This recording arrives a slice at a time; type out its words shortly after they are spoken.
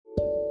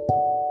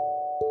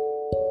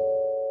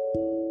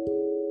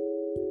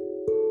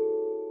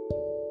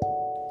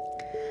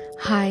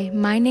Hi,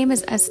 my name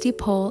is Esty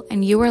Pohl,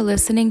 and you are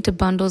listening to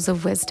Bundles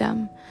of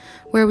Wisdom,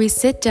 where we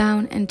sit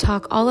down and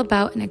talk all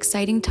about an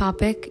exciting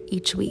topic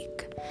each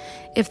week.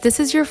 If this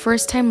is your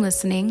first time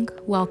listening,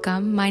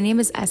 welcome. My name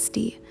is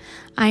Esty.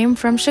 I am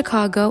from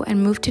Chicago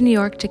and moved to New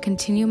York to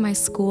continue my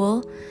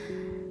school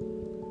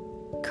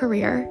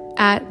career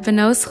at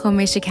Venos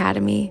Chomesh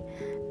Academy,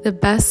 the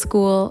best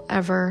school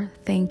ever.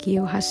 Thank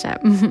you,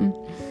 Hashem.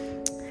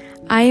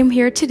 I am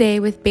here today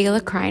with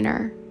Baila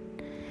Kreiner.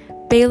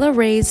 Baila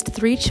raised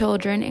 3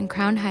 children in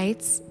Crown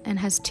Heights and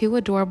has 2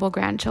 adorable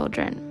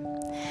grandchildren.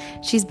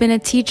 She's been a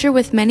teacher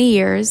with many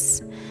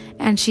years,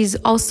 and she's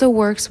also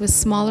works with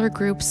smaller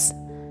groups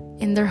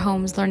in their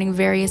homes learning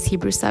various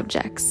Hebrew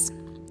subjects.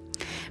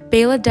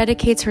 Baila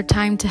dedicates her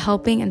time to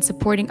helping and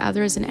supporting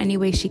others in any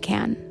way she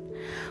can.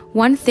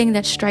 One thing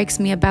that strikes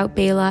me about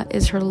Baila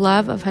is her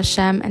love of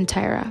Hashem and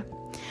Torah.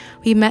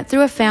 We met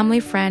through a family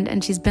friend,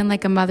 and she's been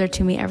like a mother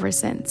to me ever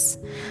since.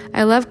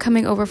 I love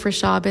coming over for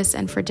Shabbos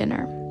and for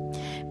dinner.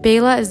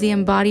 Baila is the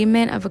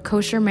embodiment of a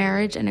kosher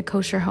marriage and a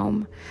kosher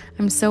home.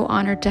 I'm so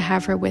honored to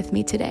have her with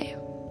me today.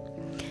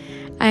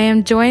 I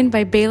am joined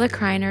by Baila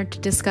Kreiner to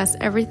discuss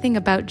everything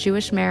about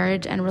Jewish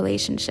marriage and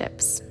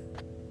relationships.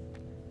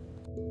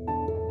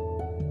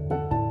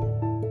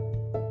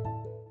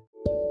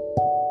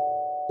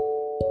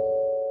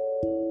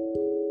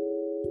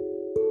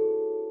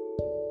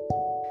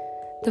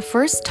 The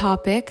first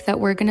topic that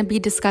we're going to be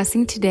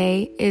discussing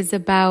today is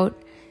about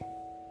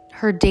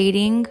her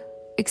dating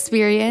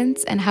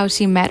experience and how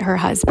she met her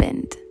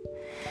husband.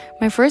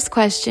 My first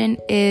question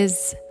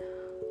is,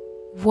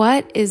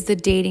 what is the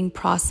dating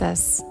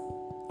process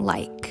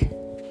like?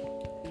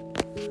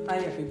 Hi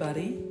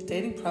everybody.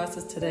 Dating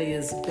process today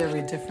is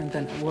very different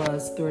than it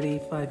was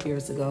 35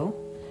 years ago.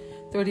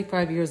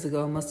 35 years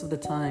ago, most of the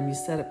time you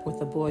set up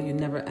with a boy, you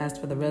never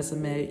asked for the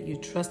resume, you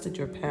trusted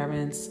your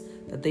parents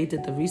that they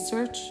did the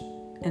research,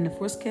 and if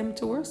worse came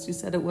to worse, you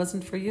said it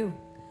wasn't for you.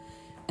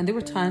 And there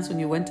were times when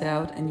you went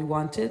out and you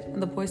wanted,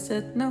 and the boy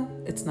said, no,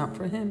 it's not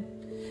for him.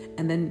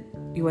 And then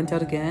you went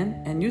out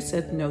again and you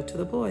said no to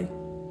the boy.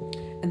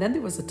 And then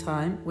there was a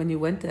time when you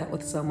went out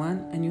with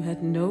someone and you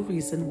had no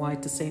reason why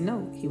to say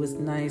no. He was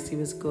nice, he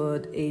was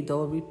good,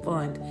 adol,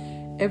 refined,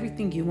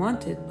 everything you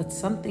wanted, but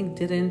something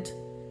didn't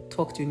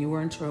talk to you and you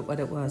weren't sure what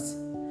it was.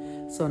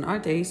 So in our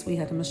days, we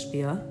had a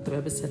mashpia. The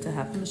Rebbe said to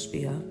have a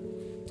mashpia.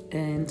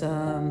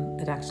 And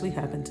it actually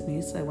happened to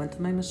me. So I went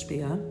to my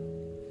mashpia.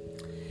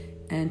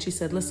 And she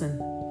said, listen,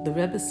 the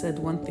Rebbe said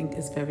one thing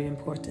is very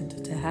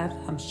important, to have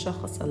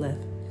hamshachas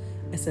halev.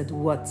 I said,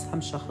 what's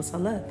hamshachas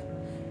halev?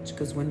 She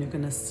goes, when you're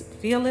going to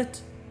feel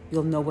it,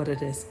 you'll know what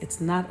it is. It's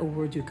not a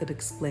word you could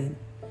explain.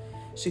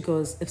 She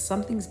goes, if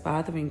something's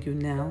bothering you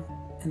now,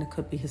 and it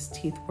could be his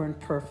teeth weren't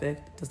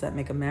perfect, does that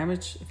make a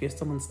marriage if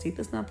someone's teeth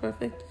is not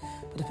perfect?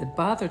 But if it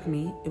bothered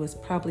me, it was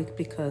probably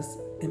because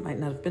it might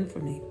not have been for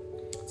me.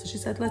 So she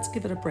said, let's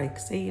give it a break.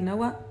 Say, you know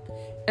what?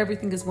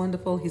 Everything is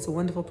wonderful. He's a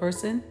wonderful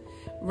person.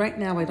 Right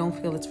now, I don't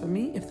feel it's for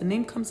me. If the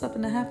name comes up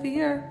in a half a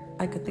year,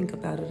 I could think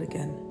about it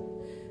again.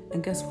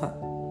 And guess what?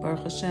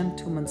 Baruch Hashem,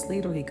 2 months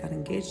later, he got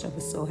engaged. I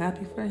was so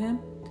happy for him.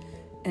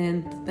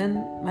 And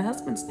then my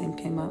husband's name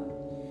came up.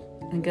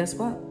 And guess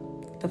what?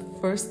 The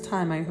first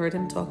time I heard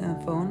him talking on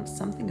the phone,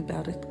 something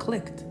about it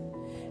clicked.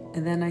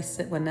 And then I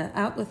went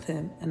out with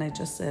him, and I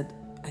just said,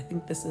 I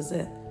think this is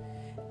it.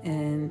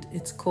 And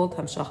it's called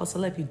Hamshachas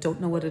Halev. You don't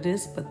know what it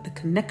is, but the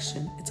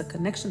connection, it's a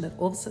connection that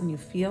all of a sudden you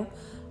feel,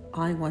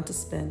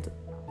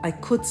 I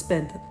could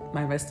spend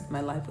my rest of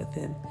my life with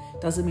him.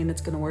 Doesn't mean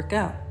it's going to work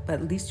out, but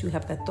at least you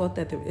have that thought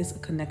that there is a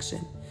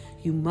connection.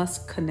 You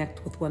must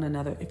connect with one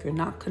another. If you're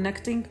not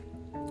connecting,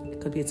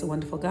 it could be it's a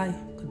wonderful guy.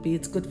 It could be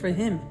it's good for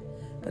him,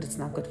 but it's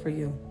not good for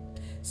you.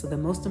 So the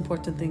most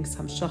important thing is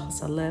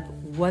Hamshachas Halev.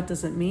 What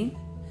does it mean?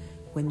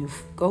 When you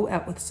go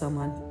out with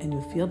someone and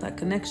you feel that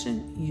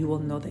connection, you will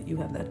know that you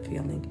have that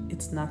feeling.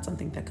 It's not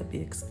something that could be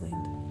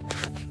explained.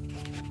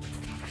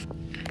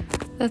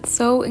 That's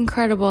so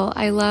incredible.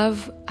 I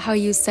love how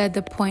you said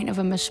the point of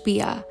a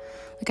mashpia.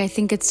 I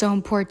think it's so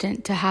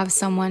important to have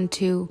someone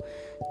to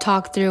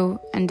talk through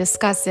and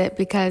discuss it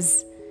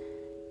because,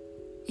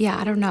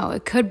 I don't know.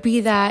 It could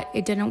be that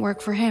it didn't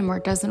work for him or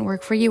it doesn't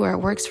work for you or it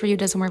works for you,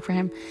 doesn't work for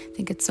him. I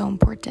think it's so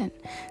important.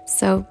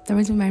 So that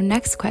brings me to my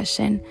next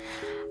question.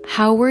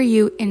 How were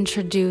you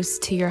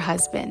introduced to your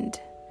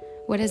husband?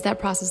 What is that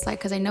process like?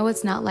 Because I know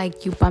it's not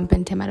like you bump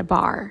into him at a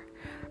bar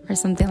or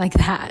something like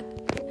that.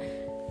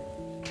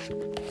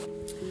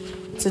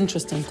 It's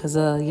interesting because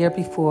a year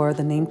before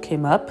the name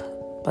came up,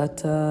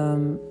 but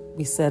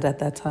we said at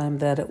that time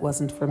that it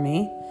wasn't for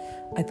me.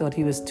 I thought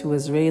he was too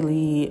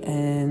Israeli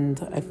and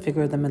I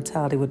figured the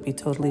mentality would be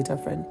totally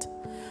different.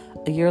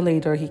 A year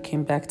later, he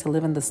came back to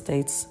live in the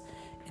States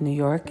in New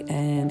York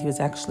and he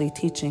was actually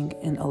teaching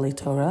in Olei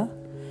Torah.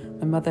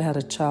 My mother had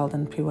a child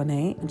in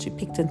P1A and she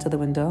peeked into the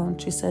window and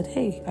she said,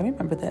 hey, I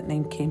remember that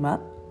name came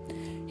up.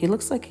 He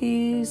looks like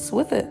he's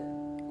with it.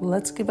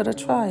 Let's give it a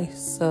try.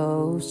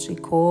 So she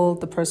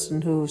called the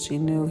person who she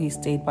knew he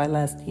stayed by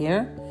last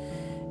year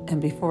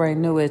And before I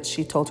knew it,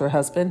 she told her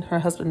husband. Her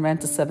husband ran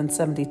to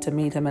 770 to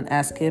meet him and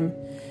ask him.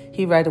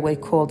 He right away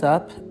called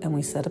up and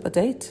we set up a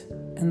date.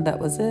 And that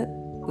was it.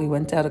 We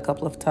went out a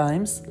couple of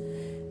times.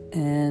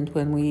 And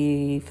when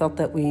we felt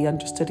that we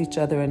understood each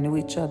other and knew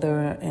each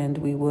other and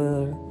we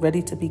were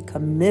ready to be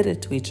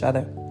committed to each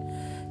other,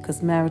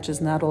 because marriage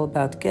is not all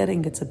about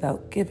getting, it's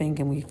about giving.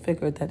 And we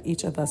figured that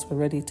each of us were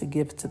ready to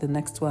give to the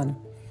next one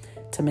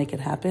to make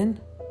it happen.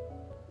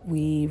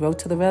 We wrote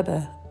to the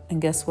Rebbe.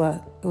 And guess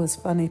what? It was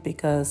funny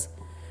because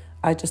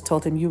I just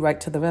told him, you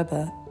write to the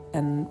Rebbe.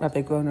 And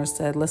Rabbi Groner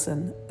said,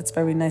 listen, it's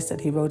very nice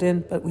that he wrote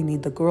in, but we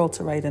need the girl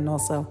to write in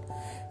also.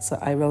 So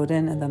I wrote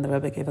in, and then the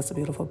Rebbe gave us a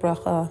beautiful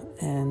bracha.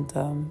 And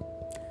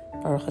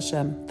Baruch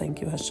Hashem,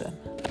 thank you Hashem.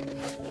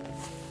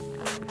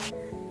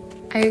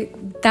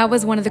 That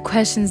was one of the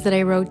questions that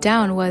I wrote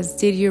down was,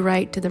 did you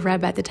write to the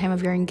Rebbe at the time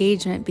of your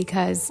engagement?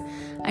 Because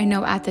I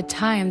know at the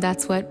time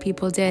that's what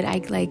people did.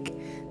 I like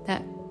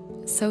that.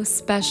 So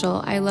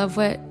special. I love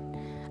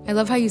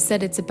how you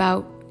said it's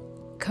about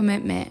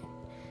commitment.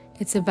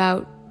 It's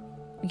about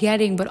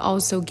getting, but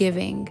also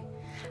giving.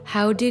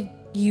 How did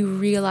you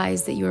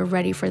realize that you were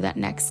ready for that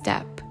next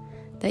step?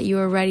 That you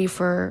were ready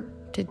to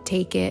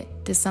take it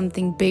to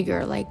something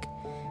bigger? Like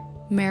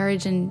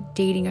marriage and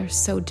dating are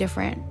so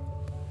different.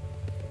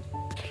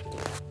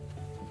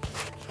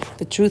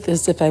 The truth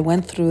is, if I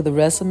went through the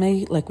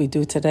resume like we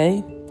do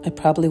today, I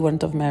probably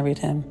wouldn't have married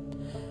him.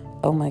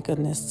 Oh my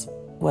goodness.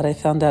 What I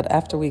found out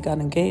after we got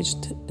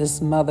engaged,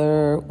 his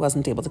mother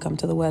wasn't able to come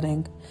to the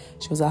wedding.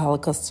 She was a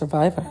Holocaust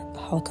survivor.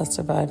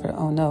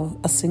 Oh no.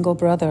 A single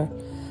brother.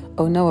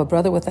 Oh no, a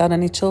brother without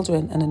any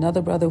children. And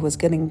another brother who was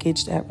getting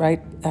engaged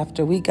right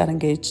after we got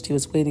engaged. He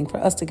was waiting for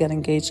us to get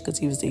engaged because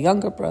he was the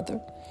younger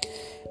brother.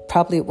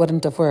 Probably it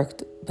wouldn't have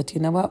worked. But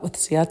you know what? With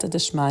Siyata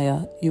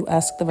Deshmaya, you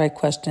ask the right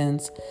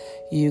questions.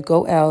 You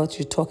go out,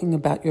 you're talking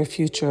about your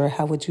future.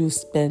 How would you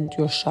spend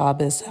your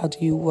Shabbos? How do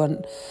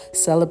you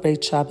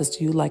celebrate Shabbos?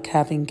 Do you like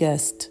having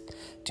guests?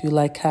 Do you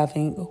like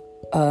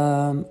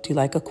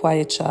a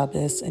quiet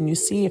Shabbos? And you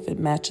see if it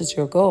matches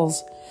your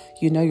goals,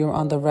 you know you're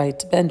on the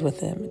right bend with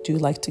him. Do you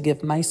like to give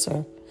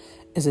Meiser?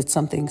 Is it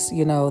something,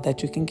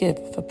 that you can give?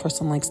 If a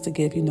person likes to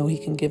give, he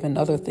can give in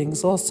other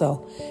things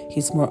also.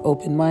 He's more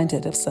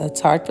open-minded. If it's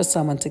hard for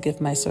someone to give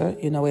Meiser,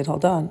 wait,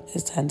 hold on.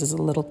 His hand is a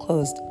little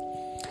closed.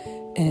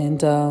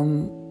 And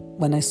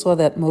when I saw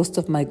that most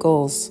of my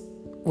goals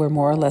were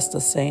more or less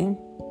the same,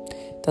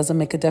 doesn't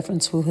make a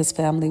difference who his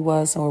family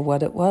was or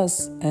what it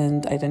was.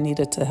 And I didn't need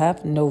it to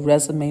have no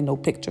resume, no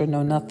picture,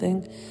 no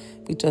nothing.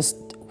 We just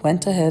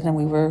went ahead and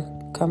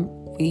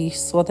we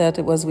saw that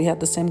we had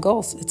the same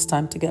goals. It's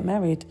time to get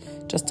married.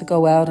 Just to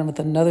go out and with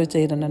another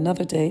date and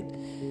another date,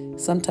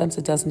 sometimes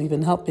it doesn't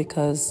even help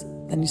because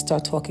then you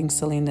start talking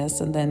silliness,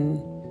 and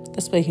then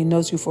this way he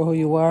knows you for who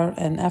you are,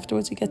 and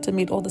afterwards you get to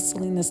meet all the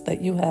silliness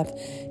that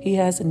he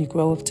has, and you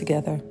grow up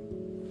together.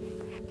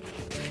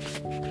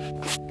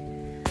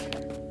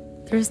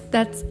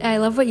 I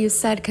love what you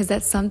said, because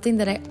that's something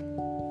that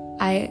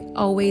I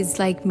always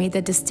made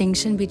the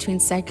distinction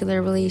between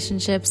secular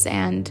relationships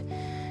and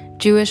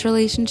Jewish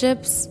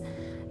relationships,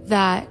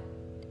 that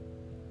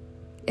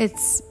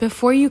it's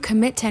before you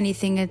commit to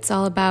anything, it's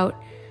all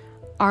about,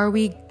 are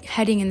we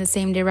heading in the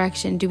same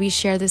direction? Do we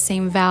share the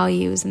same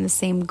values and the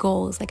same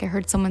goals? Like I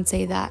heard someone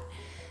say that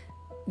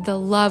the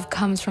love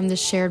comes from the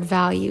shared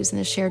values and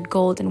the shared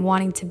goals and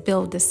wanting to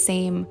build the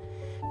same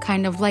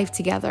kind of life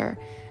together.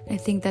 I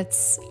think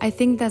that's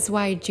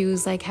why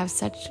Jews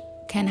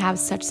can have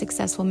such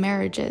successful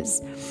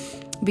marriages,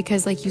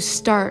 because you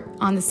start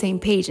on the same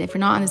page. If you're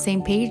not on the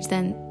same page,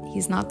 then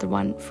he's not the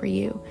one for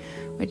you,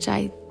 which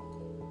I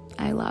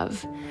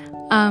love.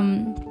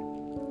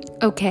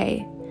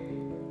 Okay.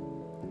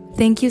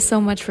 Thank you so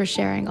much for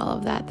sharing all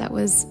of that. That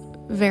was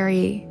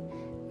very,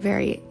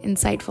 very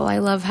insightful. I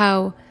love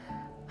how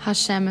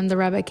Hashem and the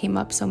Rebbe came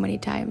up so many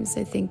times.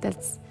 I think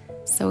that's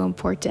so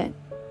important.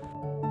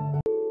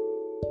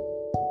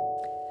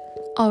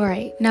 All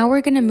right, now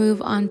we're going to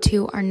move on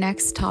to our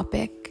next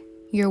topic,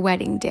 your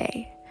wedding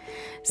day.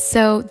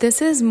 So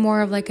this is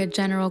more of a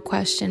general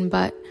question,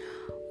 but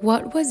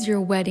what was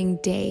your wedding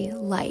day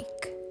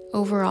like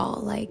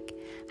overall?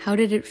 How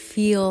did it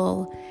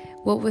feel?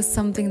 What was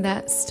something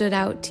that stood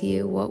out to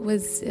you? What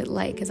was it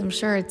like? Because I'm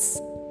sure it's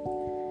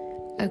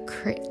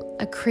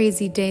a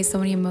crazy day, so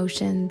many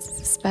emotions,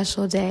 a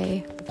special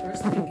day. The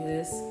first thing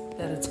is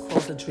that it's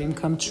called a dream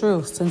come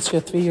true. Since you're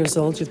 3 years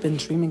old, you've been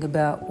dreaming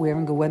about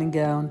wearing a wedding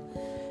gown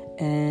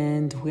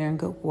and wearing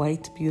a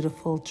white,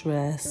 beautiful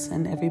dress,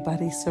 and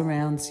everybody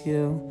surrounds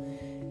you.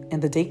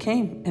 And the day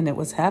came, and it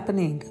was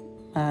happening.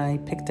 I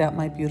picked out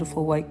my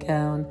beautiful white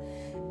gown,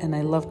 and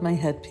I loved my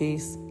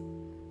headpiece.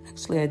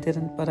 Actually, I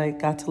didn't, but I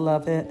got to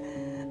love it.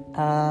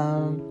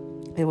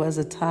 It was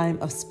a time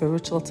of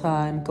spiritual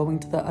time, going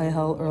to the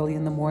Eihel early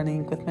in the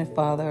morning with my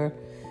father,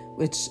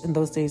 which in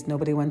those days,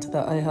 nobody went to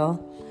the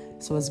Eihel.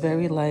 So it was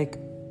very like,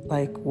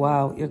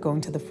 wow, you're going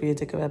to the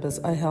Frierdiker Rebbe's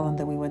Eihel, and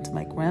then we went to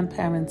my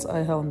grandparents'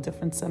 Eihel in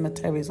different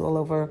cemeteries all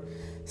over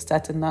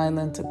Staten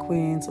Island to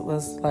Queens. It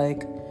was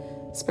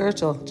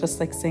spiritual, just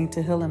like saying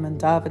Tehillim and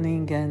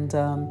davening and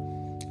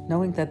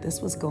knowing that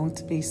this was going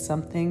to be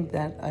something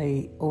that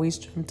I always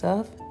dreamt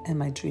of, and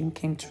my dream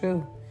came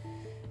true.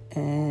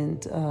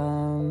 And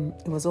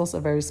it was also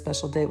a very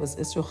special day. It was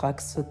Isru Chag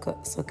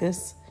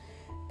Sukkos,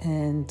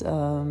 and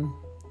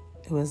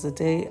it was a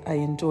day I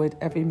enjoyed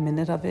every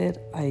minute of it.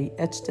 I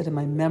etched it in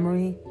my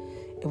memory.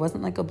 It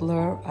wasn't like a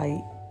blur.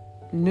 I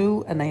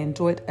knew and I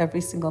enjoyed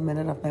every single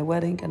minute of my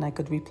wedding, and I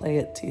could replay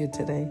it to you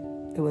today.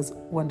 It was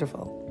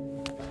wonderful.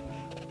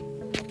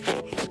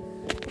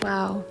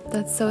 Wow,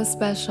 that's so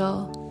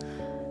special.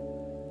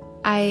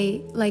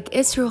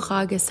 Isru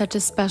Chag is such a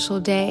special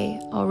day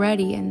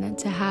already, and then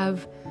to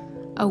have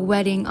a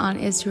wedding on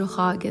Isru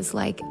Chag is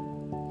like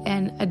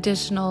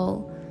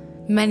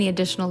many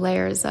additional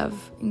layers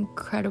of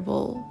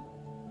incredible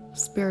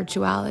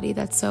spirituality.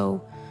 That's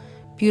so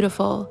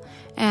beautiful.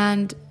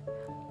 And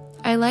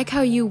I like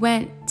how you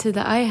went to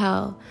the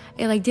Eihel.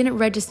 It didn't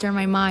register in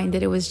my mind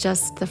that it was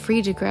just the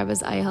Frierdiker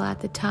Rebbe's Eihel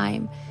at the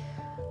time.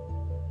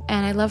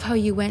 And I love how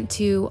you went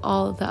to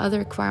all the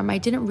other Kvarim. I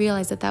didn't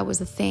realize that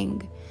was a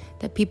thing,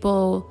 that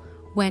people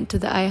went to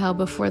the Eihel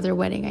before their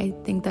wedding. I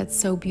think that's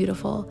so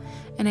beautiful.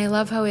 And I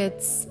love how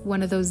it's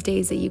one of those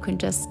days that you can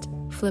just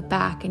flip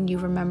back and you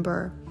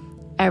remember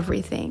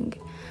everything.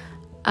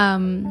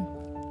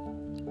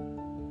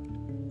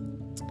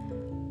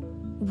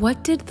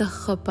 What did the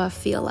chuppah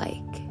feel like?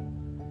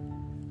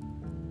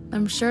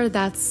 I'm sure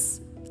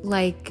that's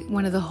like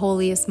one of the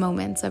holiest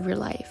moments of your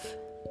life.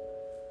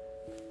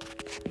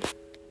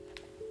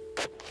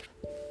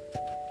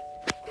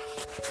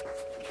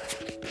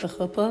 The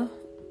chuppah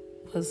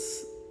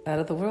was out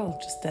of the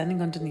world, just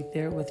standing underneath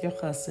there with your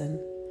chassan.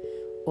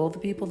 All the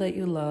people that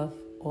you love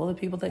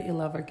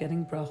are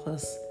getting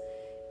brachas,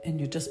 and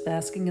you're just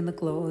basking in the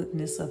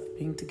glowiness of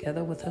being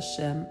together with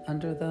Hashem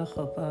under the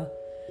chuppah.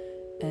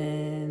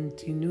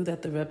 And you knew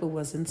that the Rebbe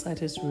was inside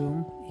his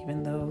room,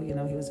 even though, he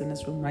was in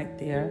his room right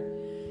there.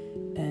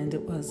 And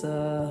it was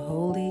a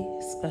holy,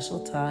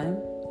 special time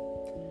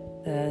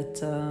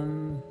that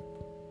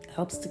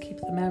helps to keep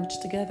the marriage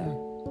together.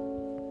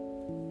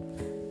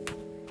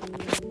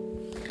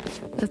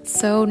 That's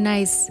so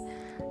nice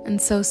and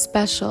so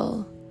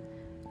special.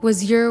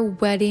 Was your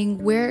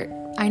wedding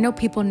I know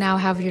people now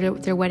have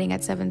their wedding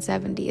at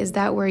 770. Is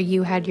that where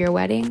you had your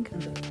wedding?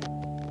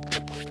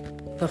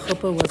 The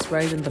chuppah was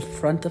right in the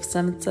front of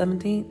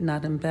 770,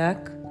 not in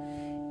back.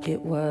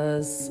 It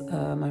was,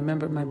 I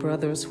remember my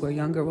brothers who were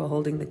younger were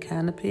holding the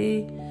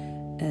canopy,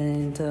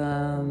 and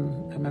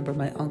I remember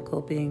my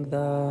uncle being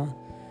the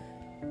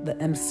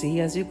MC,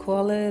 as you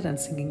call it, and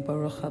singing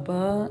Baruch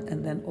Haba,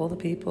 and then all the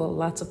people,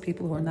 lots of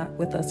people who are not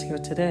with us here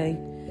today,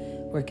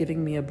 were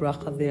giving me a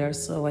bracha there.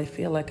 So I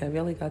feel like I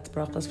really got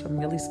brachas from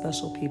really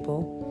special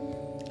people,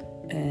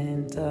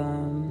 and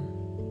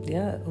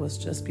it was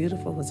just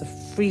beautiful. It was a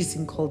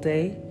freezing cold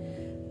day,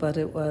 but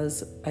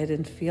I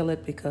didn't feel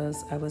it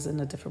because I was in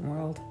a different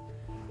world.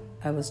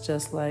 I was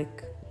just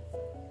like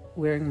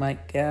wearing my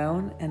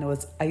gown, and it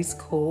was ice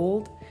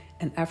cold.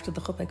 And after the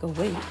chuppah, I go,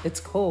 wait,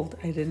 it's cold.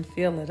 I didn't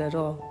feel it at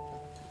all.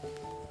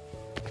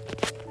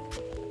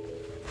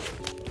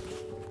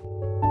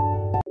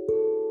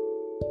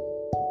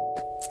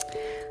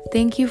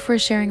 Thank you for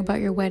sharing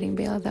about your wedding,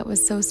 Baila. That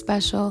was so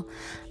special.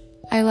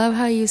 I love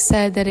how you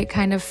said that it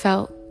kind of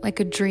felt like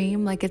a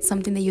dream, like it's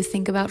something that you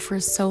think about for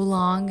so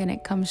long and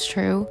it comes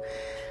true.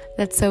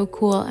 That's so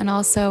cool. And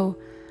also,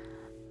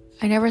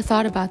 I never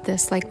thought about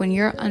this. Like when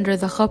you're under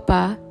the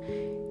chuppah,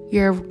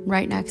 you're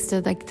right next to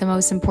like the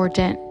most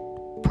important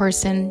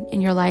person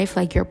in your life,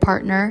 like your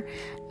partner,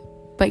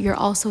 but you're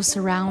also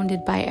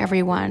surrounded by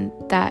everyone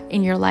that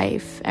in your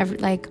life,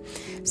 like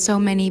so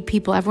many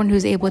people, everyone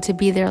who's able to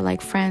be there,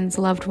 like friends,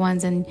 loved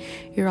ones, and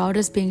you're all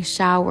just being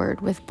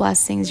showered with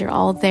blessings. You're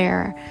all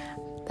there.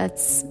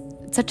 That's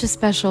such a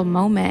special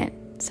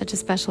moment, such a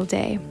special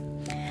day.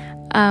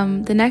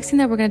 The next thing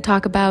that we're going to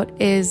talk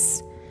about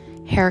is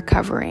hair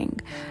covering.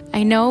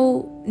 I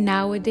know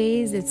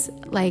nowadays it's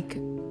like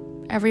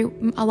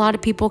a lot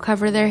of people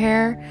cover their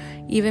hair,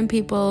 even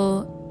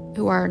people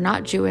who are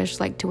not Jewish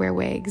like to wear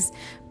wigs.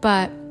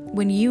 But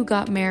when you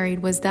got married,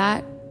 was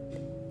that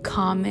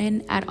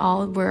common at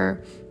all?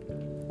 Were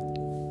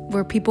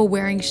people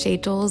wearing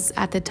shaitels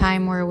at the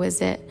time, or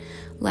was it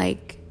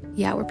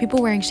were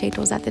people wearing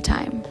shaitels at the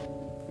time?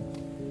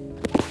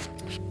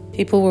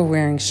 People were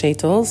wearing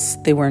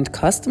shaitels. They weren't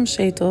custom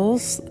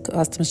shaitels.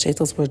 Custom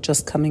shaitels were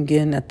just coming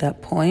in at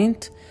that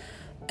point.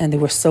 And they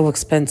were so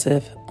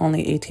expensive,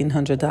 only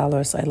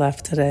 $1,800. I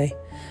laughed today.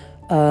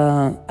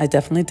 I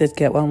definitely did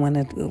get one when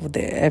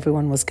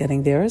everyone was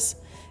getting theirs.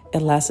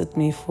 It lasted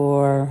me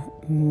for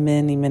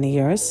many, many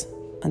years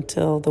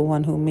until the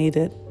one who made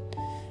it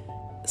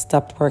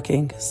stopped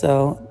working.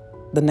 So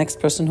the next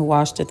person who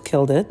washed it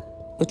killed it,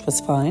 which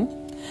was fine.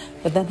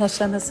 But then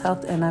Hashem has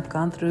helped, and I've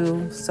gone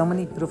through so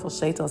many beautiful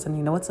shaitels. And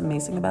you know what's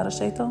amazing about a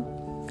shaitel?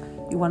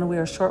 You want to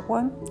wear a short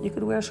one? You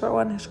could wear a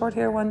short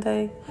hair one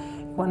day.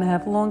 You want to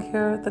have long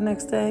hair the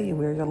next day, you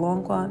wear your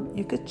long one.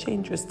 You could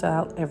change your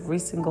style every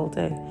single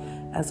day.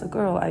 As a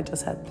girl, I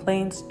just had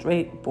plain,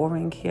 straight,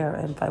 boring hair.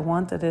 And if I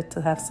wanted it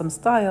to have some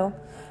style,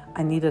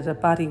 I needed a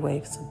body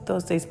wave. So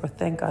those days were,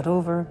 thank God,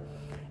 over.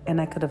 And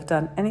I could have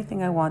done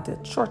anything I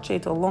wanted. Short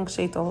sheitel, long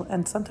sheitel.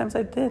 And sometimes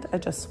I did. I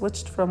just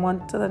switched from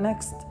one to the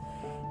next.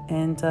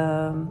 And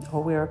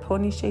or wear a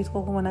pony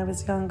sheitel when I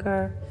was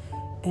younger.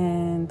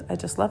 And I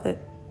just love it.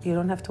 You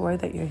don't have to worry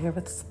that your hair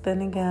is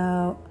thinning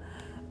out.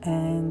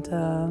 And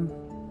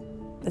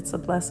it's a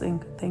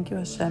blessing. Thank you,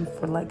 Hashem,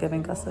 for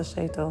giving us a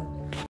sheitel.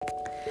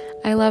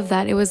 I love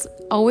that. It was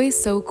always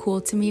so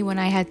cool to me when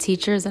I had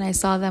teachers and I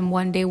saw them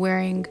one day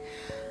wearing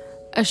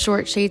a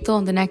short sheitel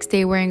and the next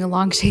day wearing a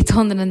long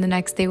sheitel and then the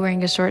next day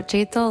wearing a short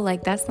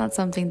sheitel. That's not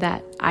something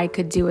that I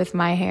could do with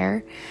my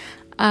hair.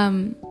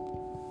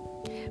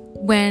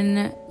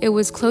 When it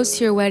was close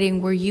to your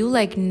wedding, were you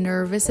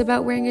nervous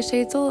about wearing a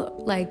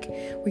sheitel?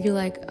 Were you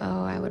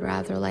oh, I would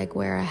rather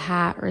wear a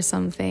hat or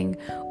something?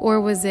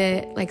 Or was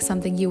it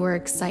something you were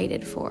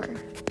excited for?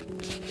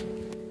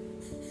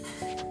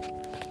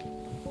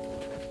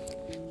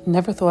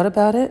 Never thought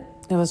about it.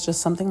 It was just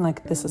something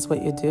this is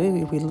what you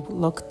do. We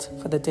looked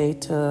for the day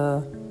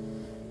to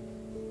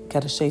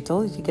get a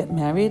sheitel. You get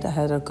married. I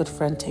had a good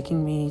friend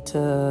taking me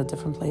to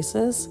different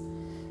places.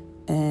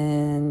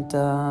 And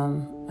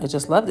I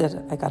just loved it.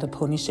 I got a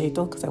pony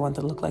sheitel because I wanted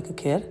to look like a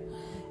kid.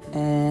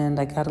 And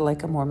I got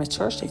a more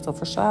mature sheitel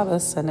for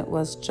Shabbos. And it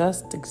was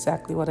just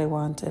exactly what I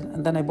wanted.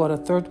 And then I bought a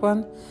third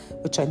one,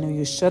 which I knew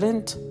you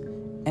shouldn't.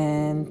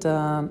 And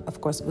of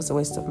course, it was a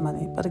waste of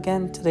money. But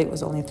again, today it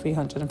was only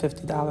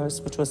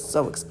 $350, which was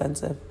so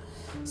expensive.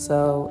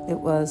 So it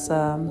was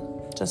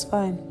just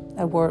fine.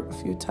 I wore it a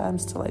few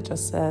times till I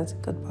just said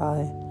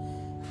goodbye.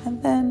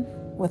 And then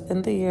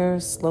within the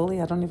years,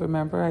 slowly, I don't even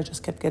remember, I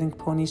just kept getting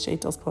pony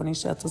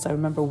sheitels. I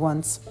remember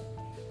once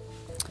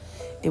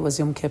it was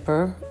Yom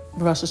Kippur,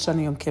 Rosh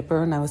Hashanah Yom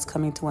Kippur, and I was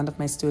coming to one of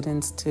my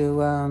students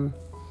who I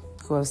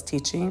was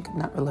teaching,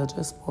 not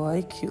religious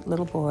boy, cute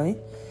little boy.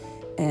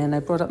 And I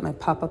brought up my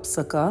pop-up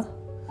sukkah,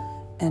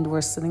 and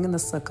we're sitting in the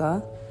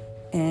sukkah,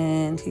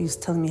 and he was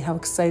telling me how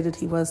excited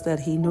he was that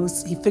he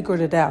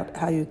figured it out,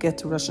 how you get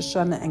to Rosh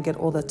Hashanah and get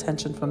all the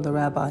attention from the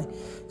rabbi.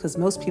 Because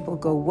most people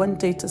go one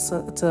day to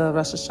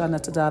Rosh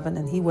Hashanah to daven,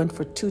 and he went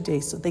for 2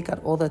 days, so they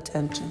got all the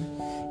attention.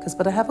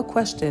 But I have a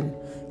question.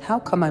 How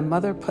come my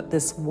mother put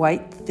this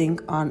white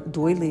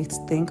doily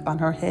thing on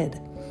her head?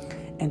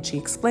 And she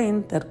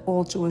explained that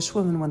all Jewish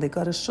women, when they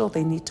go to shul,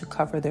 they need to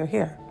cover their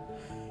hair.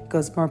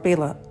 Goes,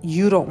 Baila,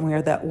 you don't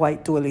wear that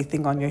white doily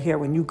thing on your hair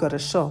when you go to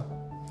shul.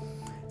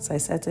 So I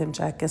said to him,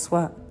 Jack, guess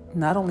what?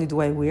 Not only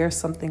do I wear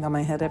something on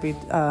my head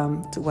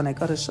when I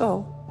go to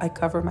shul, I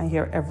cover my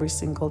hair every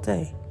single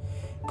day.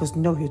 He goes,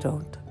 no, you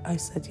don't. I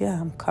said, yeah,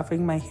 I'm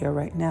covering my hair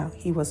right now.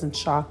 He was in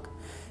shock.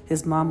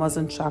 His mom was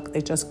in shock.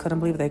 They just couldn't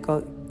believe it. They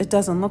go, it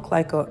doesn't look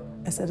like I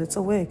said, it's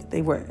a wig.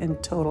 They were in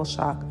total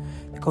shock.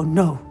 They go,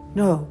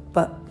 no,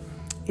 but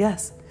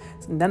yes.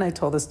 And then I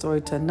told the story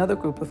to another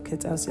group of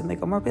kids I was seeing. They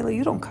go, Baila,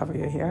 you don't cover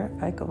your hair.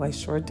 I go, I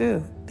sure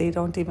do. They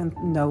don't even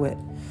know it.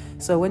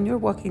 So when you're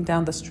walking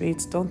down the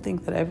streets, don't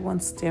think that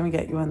everyone's staring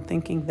at you and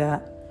thinking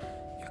that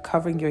you're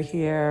covering your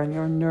hair and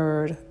you're a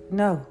nerd.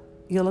 No,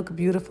 you look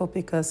beautiful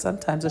because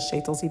sometimes a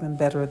sheitel's even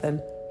better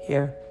than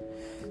hair.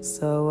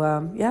 So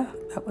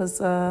that was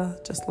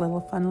just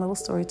a fun little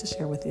story to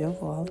share with you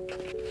all.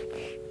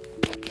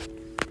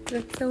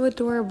 That's so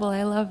adorable.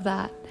 I love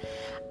that.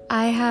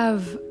 I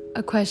have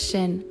a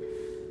question.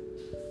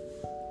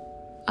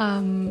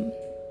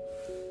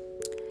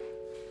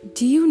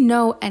 Do you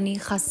know any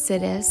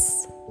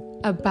chassidus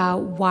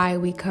about why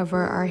we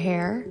cover our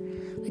hair?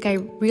 I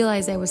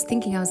realized I was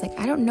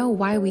I don't know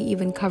why we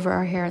even cover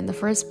our hair in the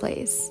first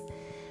place.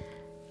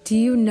 Do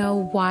you know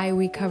why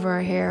we cover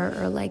our hair,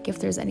 or if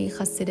there's any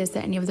chassidus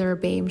that any of the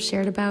rebbeim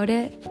shared about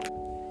it?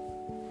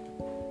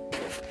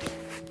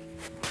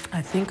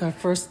 I think our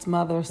first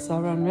mother,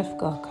 Sarah and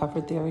Rivka,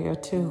 covered their hair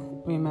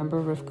too.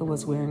 Remember, Rivka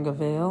was wearing a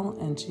veil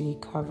and she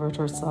covered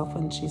herself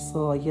when she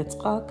saw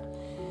Yitzchak.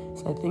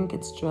 So I think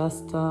it's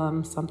just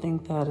something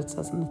that it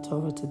says in the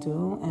Torah to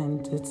do,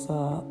 and it's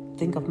a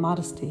thing of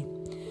modesty.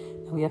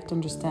 And we have to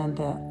understand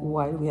that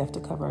why we have to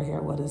cover our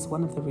hair. What is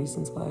one of the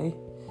reasons why?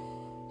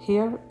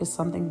 Hair is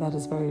something that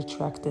is very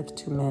attractive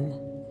to men.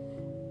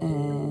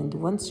 And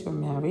once you're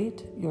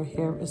married, your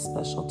hair is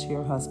special to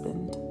your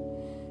husband.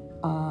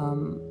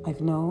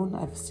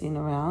 I've seen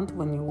around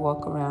when you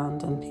walk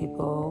around and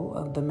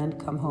people, the men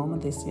come home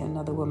and they see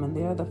another woman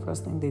there, the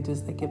first thing they do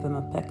is they give them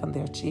a peck on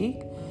their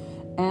cheek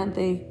and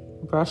they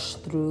brush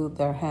through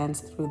their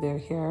hands through their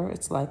hair.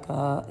 It's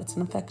it's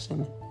an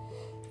affection.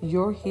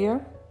 Your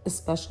hair is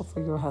special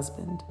for your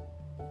husband.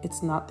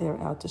 It's not there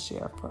out to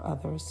share for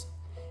others.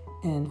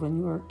 And when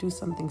you do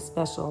something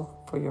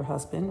special for your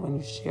husband, when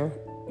you share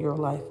your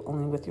life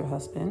only with your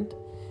husband,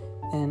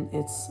 then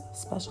it's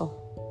special.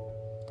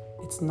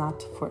 It's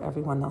not for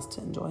everyone else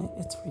to enjoy.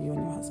 It's for you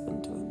and your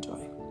husband to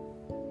enjoy.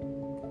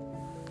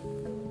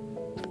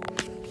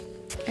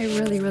 I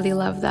really, really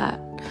love that.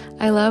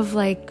 I love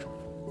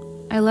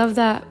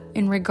that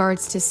in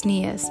regards to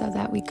sneas, so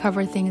that we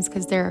cover things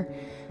because they're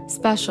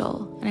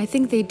special. And I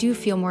think they do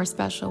feel more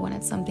special when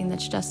it's something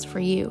that's just for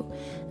you.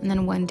 And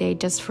then one day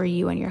just for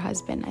you and your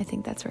husband. I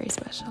think that's very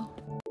special.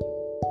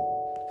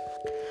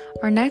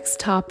 Our next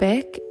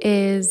topic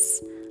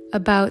is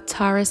about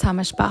Taras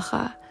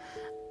HaMashpacha.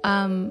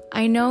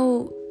 I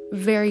know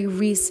very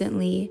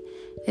recently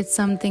it's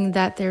something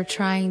that they're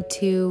trying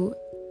to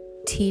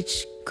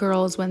teach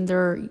girls when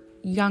they're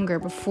younger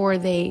before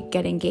they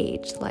get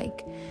engaged.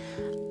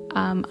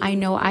 I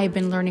know I've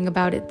been learning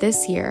about it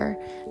this year,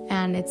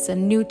 and it's a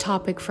new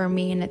topic for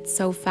me, and it's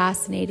so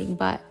fascinating.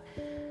 But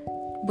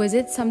was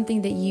it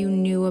something that you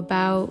knew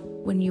about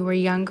when you were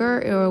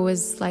younger, or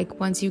was like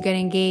once you get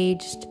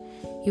engaged,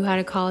 you had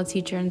to call a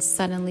teacher and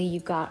suddenly you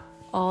got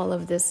all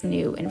of this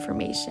new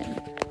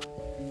information?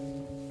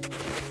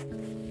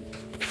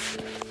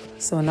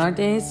 So in our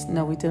days,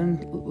 no, we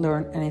didn't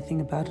learn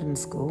anything about it in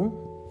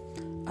school.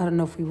 I don't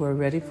know if we were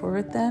ready for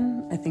it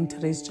then. I think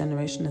today's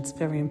generation, it's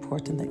very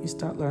important that you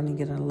start learning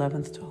it in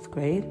 11th, 12th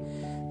grade.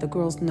 The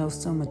girls know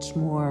so much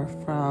more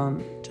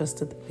from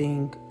just it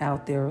being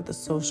out there, the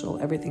social,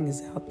 everything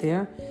is out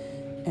there.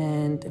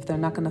 And if they're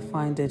not going to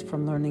find it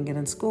from learning it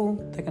in school,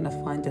 they're going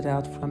to find it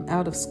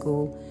out of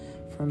school,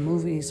 from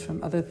movies,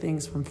 from other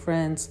things, from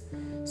friends.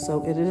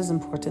 So it is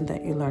important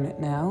that you learn it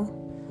now.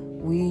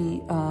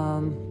 We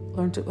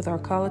learned it with our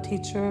college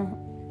teacher,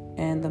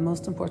 and the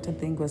most important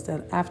thing was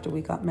that after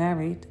we got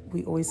married,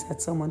 we always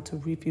had someone to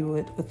review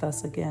it with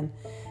us again,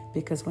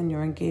 because when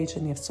you're engaged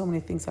and you have so many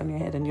things on your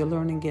head and you're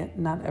learning it,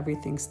 not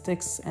everything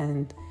sticks,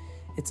 and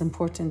it's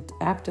important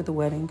after the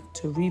wedding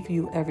to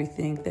review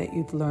everything that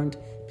you've learned,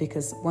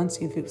 because once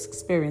you've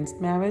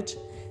experienced marriage,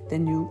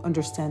 then you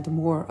understand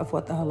more of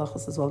what the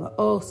halachas is all about.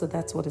 Oh, so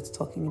that's what it's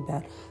talking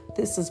about.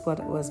 This is what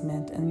it was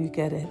meant, and you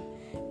get it.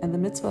 And the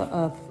mitzvah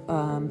of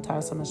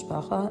Taras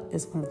HaMashpacha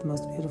is one of the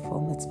most beautiful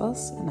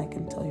mitzvahs, and I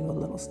can tell you a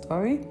little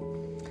story.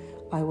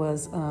 I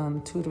was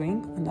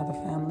tutoring another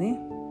family,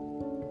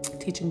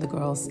 teaching the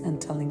girls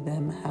and telling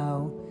them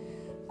how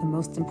the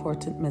most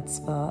important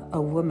mitzvah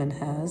a woman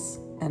has.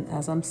 And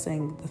as I'm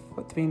saying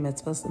the three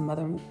mitzvahs, the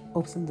mother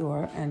opens the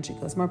door and she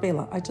goes,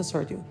 Marbella, I just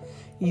heard you.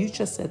 You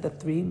just said the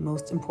three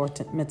most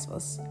important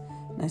mitzvahs.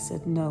 And I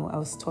said, no, I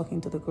was talking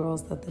to the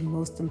girls that the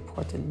most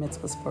important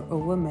mitzvahs for a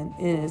woman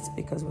is,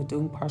 because we're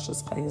doing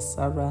Parshas Chayei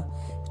Sarah,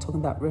 we're talking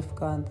about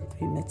Rivka and the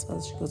three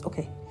mitzvahs. She goes,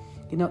 okay,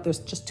 there's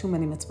just too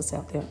many mitzvahs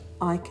out there.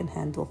 I can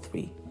handle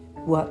three.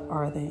 What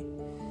are they?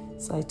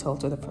 So I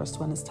told her the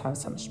first one is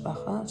Taras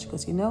HaMashpacha. She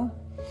goes,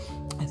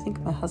 I think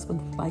my husband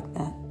would like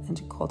that. And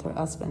she called her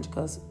husband. She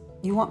goes,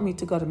 you want me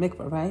to go to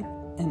mikvah, right?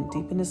 And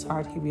deep in his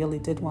heart, he really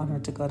did want her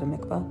to go to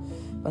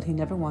mikvah, but he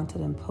never wanted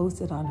to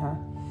impose it on her.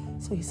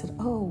 So he said,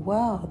 oh,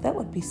 wow, that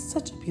would be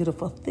such a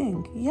beautiful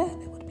thing. Yeah,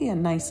 that would be a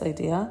nice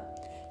idea.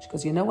 She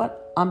goes, you know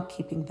what? I'm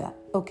keeping that.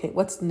 Okay,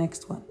 what's the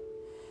next one?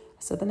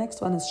 I said, the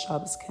next one is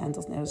Shabbos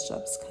candles. Now it's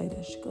Shabbos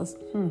Kodesh. She goes,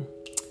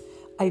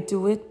 I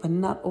do it, but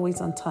not always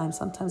on time.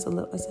 Sometimes a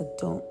little. I said,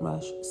 don't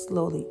rush,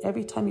 slowly.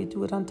 Every time you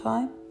do it on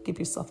time, give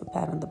yourself a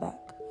pat on the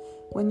back.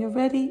 When you're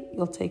ready,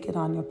 you'll take it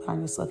on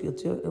yourself. You'll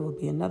do it. It will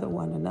be another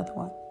one. And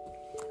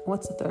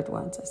what's the third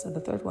one? So I said, the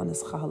third one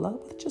is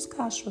challah, with just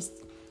kashrus.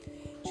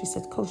 She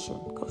said, kosher.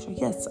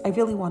 Yes, I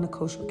really want a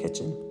kosher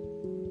kitchen.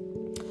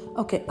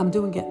 Okay, I'm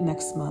doing it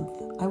next month.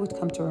 I would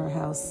come to her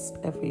house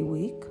every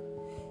week.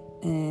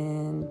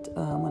 And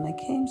when I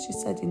came, she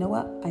said, you know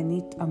what?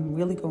 I'm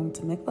really going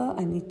to mikvah.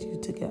 I need you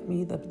to get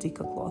me the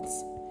b'dika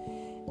cloths.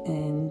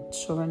 And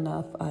sure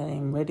enough,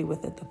 I'm ready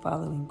with it the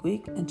following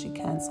week. And she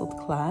canceled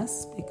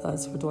class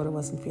because her daughter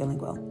wasn't feeling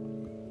well.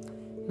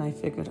 And I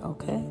figured,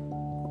 okay,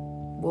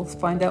 we'll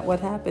find out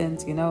what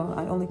happens.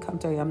 I only come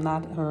to her. I'm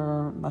not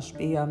her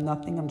mashpia. I'm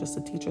nothing. I'm just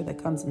a teacher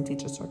that comes and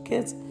teaches her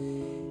kids.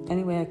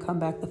 Anyway, I come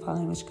back the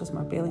following week. She goes,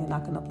 Marbella, you're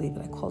not going to believe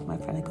it. I called my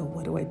friend. I go,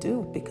 what do I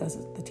do? Because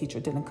the teacher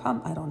didn't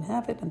come. I don't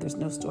have it. And there's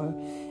no store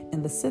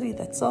in the city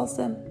that sells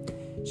them.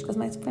 She goes,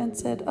 my friend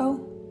said,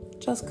 oh,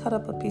 just cut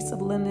up a piece of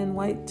linen,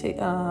 white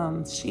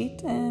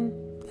sheet. And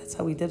that's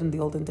how we did in the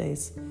olden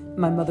days. In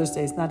my mother's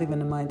days, not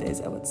even in my days,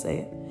 I would say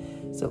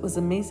it. So it was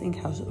amazing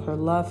how her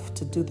love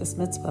to do this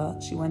mitzvah,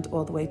 she went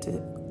all the way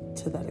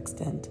to that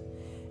extent.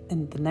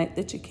 And the night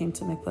that she came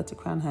to mikvah to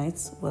Crown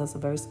Heights was a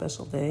very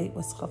special day. It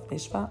was Chav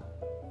B'Shvat.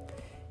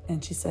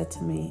 And she said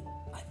to me,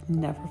 I've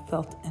never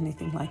felt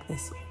anything like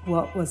this.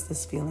 What was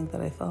this feeling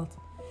that I felt?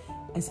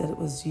 I said, it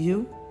was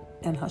you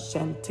and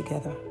Hashem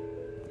together.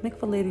 The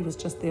mikvah lady was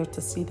just there to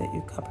see that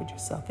you covered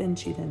yourself in.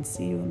 She didn't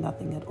see you,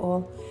 nothing at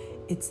all.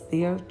 It's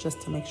there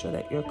just to make sure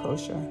that you're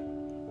kosher.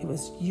 It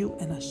was you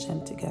and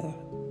Hashem together.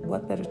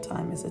 What better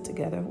time is it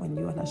together when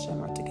you and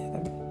Hashem are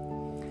together?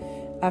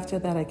 After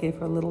that, I gave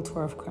her a little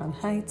tour of Crown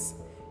Heights.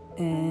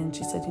 And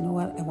she said, you know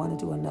what? I want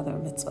to do another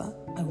mitzvah.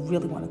 I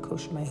really want to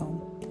kosher my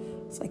home.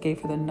 So I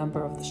gave her the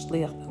number of the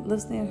shliach that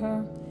lives near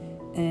her.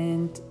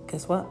 And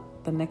guess what?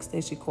 The next day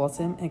she calls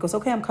him and he goes,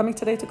 okay, I'm coming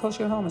today to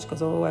kosher your home. And she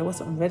goes, oh, I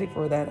wasn't ready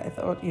for that. I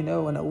thought, in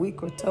a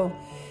week or two,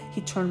 he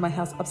turned my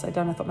house upside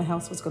down. I thought my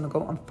house was going to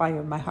go on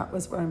fire. My heart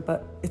was burned,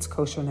 but it's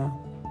kosher now.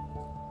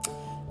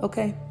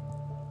 Okay.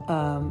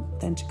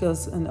 Then she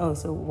goes,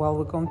 so while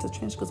we're going to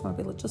train, she goes,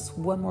 Marbella, just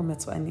one more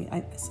mitzvah.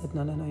 I said,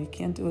 no, you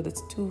can't do it.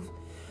 It's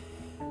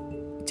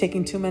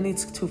taking too many,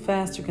 it's too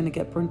fast. You're going to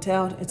get burnt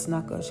out. It's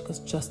not good. She goes,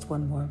 just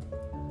one more.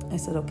 I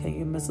said, okay,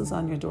 your mezuzah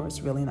on your door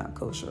is really not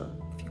kosher.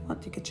 If you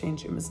want, you could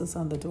change your mezuzah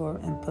on the door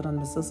and put on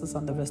mezuzahs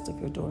on the rest of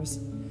your doors.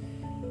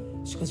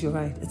 She goes, you're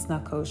right, it's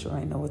not kosher.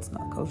 I know it's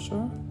not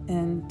kosher.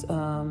 And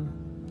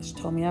she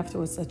told me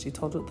afterwards that she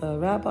told the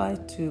rabbi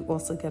to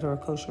also get her a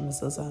kosher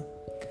mezuzah.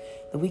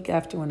 The week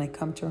after, when I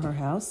come to her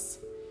house,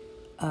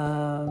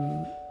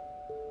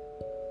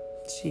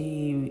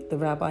 the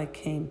rabbi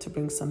came to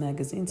bring some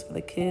magazines for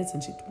the kids,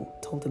 and she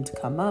told him to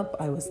come up.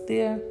 I was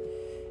there,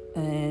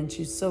 and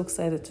she's so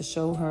excited to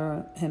show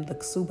him the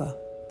ksuba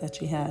that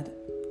she had.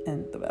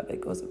 And the rabbi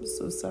goes, I'm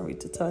so sorry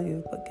to tell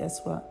you, but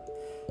guess what?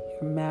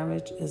 Your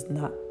marriage is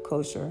not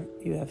kosher.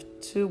 You have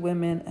 2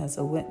 women as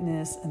a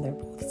witness, and they're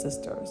both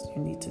sisters.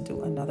 You need to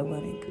do another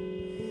wedding.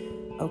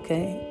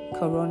 Okay,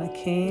 Corona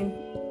came,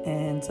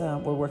 and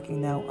we're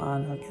working now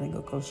on her getting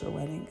a kosher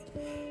wedding.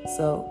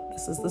 So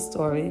this is the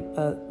story,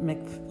 but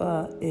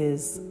mikvah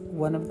is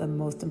one of the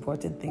most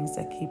important things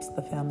that keeps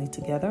the family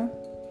together.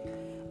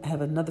 I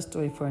have another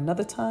story for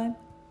another time,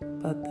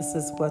 but this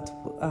is what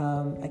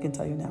I can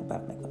tell you now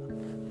about mikvah.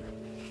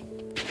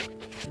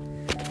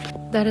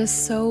 That is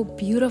so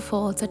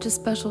beautiful. It's such a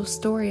special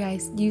story.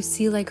 You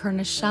see like her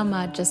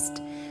neshama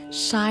just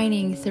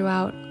shining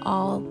throughout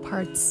all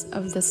parts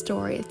of the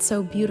story. It's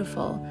so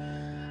beautiful.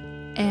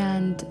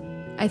 And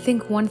I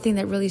think one thing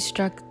that really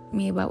struck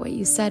me about what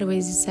you said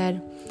was you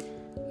said,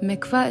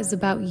 mikvah is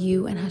about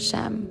you and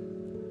Hashem.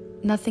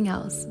 Nothing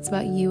else. It's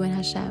about you and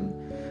Hashem.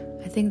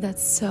 I think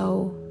that's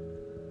so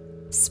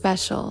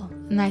special.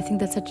 And I think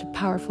that's such a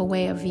powerful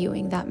way of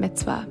viewing that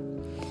mitzvah.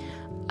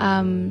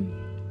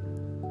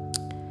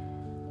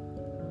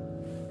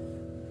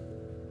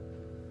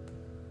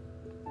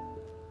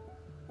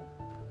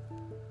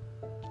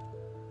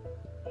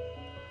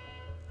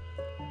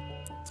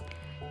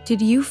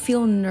 Did you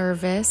feel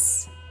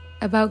nervous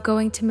about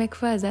going to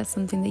mikvah? Is that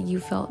something that you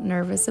felt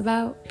nervous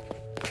about?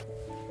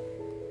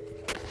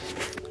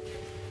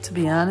 To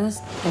be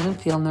honest, I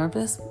didn't feel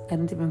nervous. I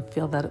didn't even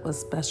feel that it was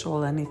special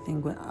or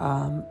anything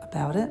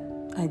about it.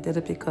 I did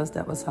it because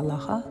that was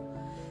halacha.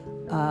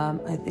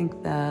 I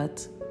think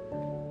that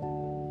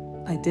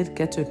I did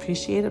get to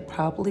appreciate it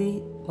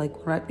probably like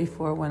right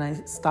before when I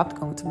stopped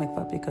going to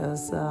mikvah,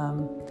 because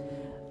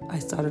I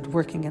started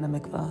working in a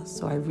mikvah.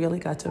 So I really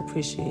got to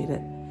appreciate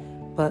it.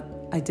 But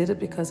I did it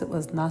because it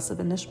was Nasa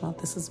b'nishma.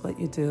 This is what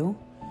you do.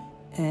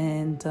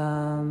 And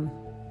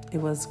it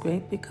was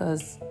great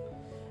because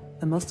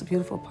the most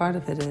beautiful part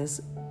of it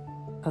is,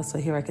 also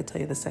here I could tell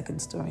you the second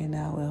story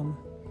now.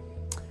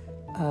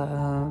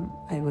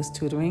 I was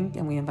tutoring,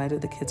 and we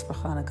invited the kids for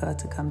Hanukkah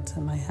to come to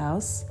my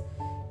house.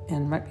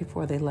 And right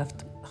before they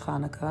left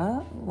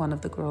Hanukkah, one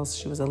of the girls,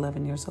 she was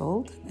 11 years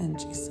old, and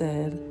she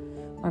said,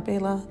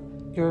 Marbella,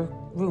 your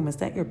room, is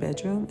that your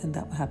bedroom? And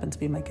that happened to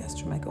be my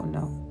guest room. I go,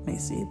 no,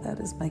 Macy, that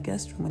is my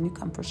guest room. When you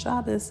come for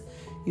Shabbos,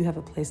 you have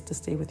a place to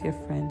stay with your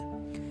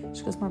friend.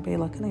 She goes,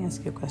 Marbella, can I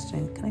ask you a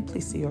question? Can I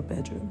please see your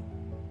bedroom?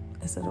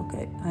 I said,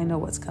 okay, I know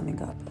what's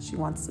coming up. She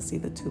wants to see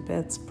the 2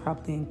 beds.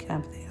 Probably in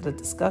camp they had a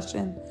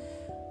discussion.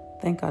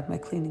 Thank God my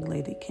cleaning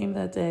lady came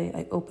that day.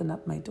 I opened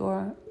up my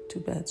door,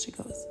 2 beds. She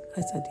goes,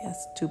 I said,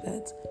 yes, 2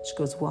 beds. She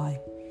goes, why?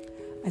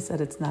 I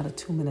said, it's not a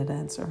 2-minute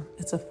answer.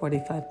 It's a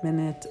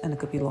 45-minute, and it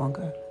could be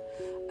longer.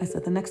 I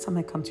said, the next time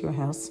I come to your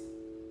house,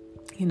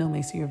 you know,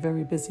 Macy, you're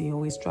very busy. You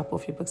always drop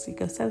off your books. You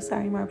go, so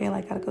sorry, Marbella,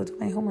 I got to go do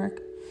my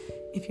homework.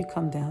 If you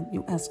come down,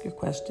 you ask your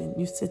question,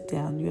 you sit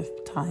down, you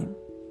have time,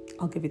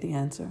 I'll give you the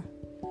answer.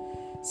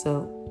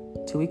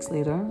 So 2 weeks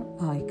later,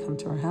 I come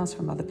to her house.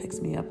 Her mother picks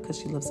me up because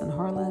she lives in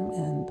Harlem,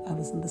 and I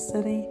was in the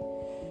city.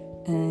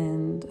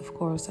 And of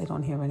course, I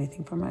don't hear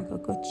anything from her. I go,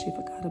 good, she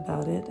forgot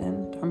about it.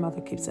 And her mother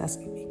keeps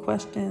asking me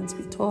questions.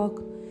 We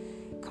talk,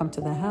 come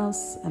to the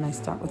house, and I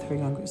start with her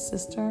younger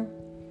sister.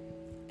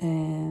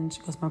 And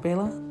she goes,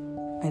 Marbella,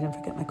 I didn't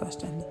forget my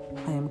question.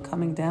 I am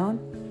coming down,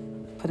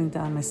 putting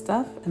down my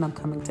stuff, and I'm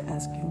coming to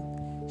ask you.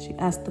 She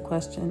asked the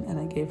question, and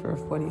I gave her a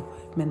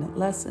 45-minute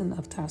lesson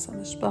of Tarsa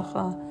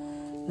Mishpacha.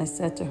 And I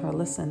said to her,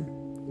 listen,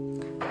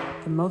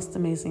 the most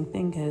amazing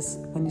thing is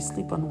when you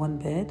sleep on one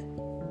bed,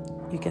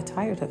 you get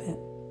tired of it.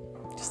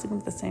 You're sleeping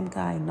with the same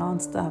guy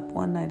nonstop,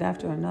 one night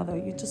after another.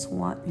 You just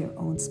want your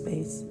own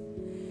space.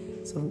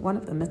 So one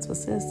of the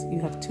mitzvahs is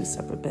you have 2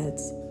 separate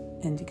beds.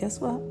 And you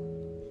guess what?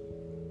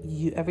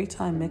 Every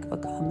time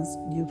mikvah comes,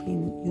 you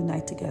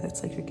reunite together.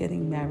 It's like you're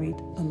getting married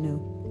anew.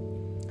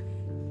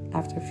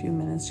 After a few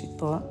minutes, she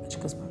thought, and she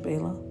goes,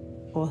 Marbella,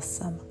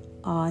 awesome.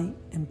 I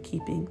am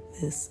keeping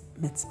this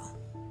mitzvah.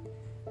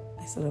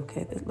 I said,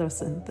 okay,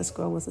 listen, this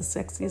girl was the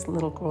sexiest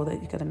little girl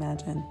that you could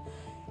imagine.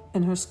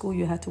 In her school,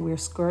 you had to wear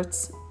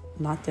skirts,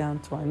 not down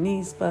to our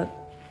knees, but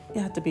you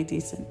had to be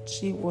decent.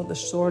 She wore the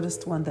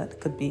shortest one that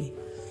could be.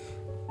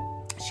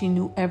 She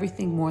knew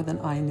everything more than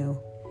I knew.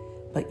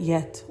 But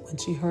yet, when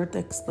she heard the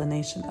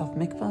explanation of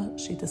mikvah,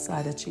 she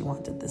decided she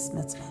wanted this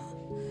mitzvah.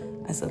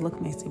 I said,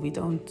 look, Macy, we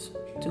don't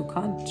do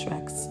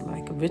contracts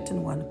like a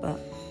written one, but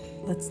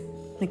let's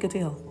make a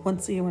deal.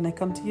 Once a year when I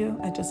come to you,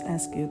 I just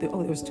ask you, there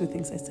was two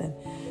things I said.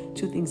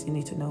 Two things you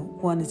need to know.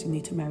 One is you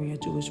need to marry a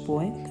Jewish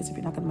boy, because if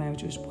you're not going to marry a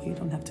Jewish boy, you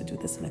don't have to do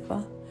this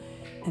mikvah.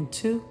 And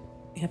two,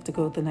 you have to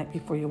go the night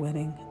before your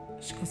wedding.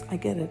 She goes, I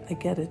get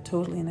it,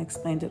 totally. And I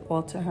explained it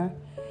all to her.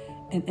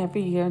 And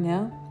every year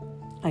now,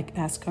 I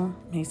ask her,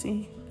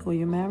 Macy, who are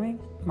you marrying?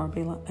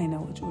 Marbella, I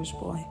know a Jewish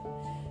boy.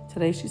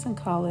 Today she's in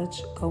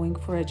college, going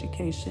for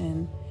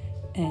education.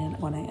 And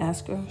when I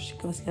ask her, she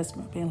goes, yes,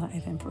 Marbella, I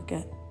didn't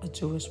forget a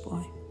Jewish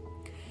boy.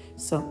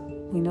 So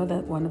we know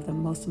that one of the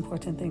most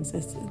important things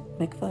is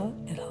mikvah.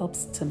 It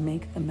helps to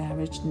make the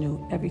marriage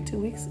new. Every 2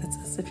 weeks, it's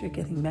as if you're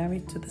getting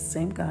married to the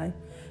same guy,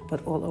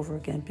 but all over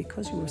again.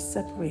 Because you were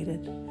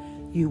separated,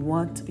 you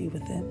want to be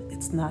with him.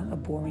 It's not a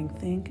boring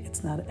thing.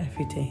 It's not an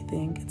everyday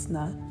thing. It's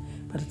not,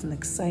 but it's an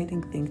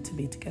exciting thing to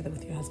be together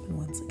with your husband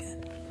once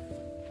again.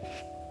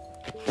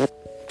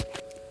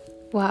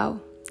 Wow,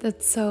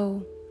 that's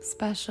so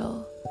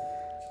special.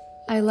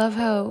 I love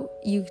how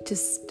you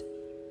just,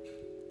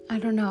 I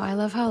don't know, I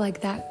love how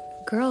like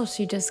that girl,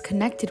 she just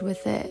connected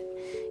with it,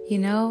 you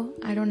know?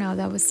 I don't know,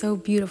 that was so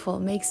beautiful.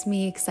 It makes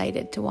me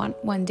excited to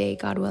want one day,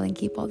 God willing,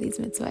 keep all these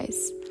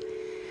mitzvahs.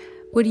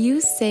 Would you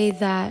say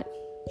that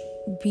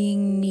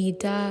being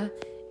nida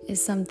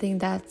is something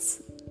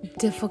that's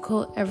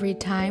difficult every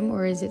time,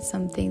 or is it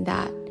something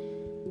that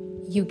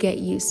you get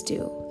used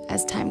to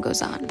as time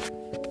goes on?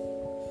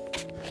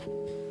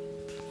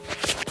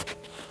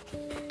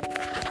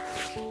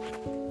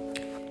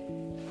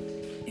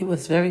 It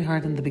was very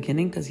hard in the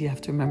beginning because you have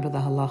to remember the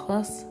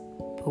halachas.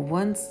 But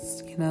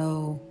once,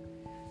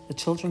 the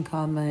children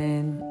come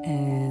in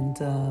and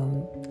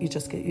you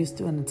just get used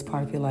to it and it's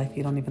part of your life.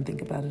 You don't even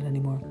think about it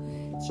anymore.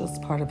 It's just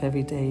part of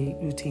everyday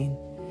routine.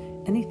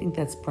 Anything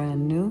that's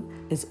brand new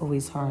is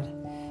always hard.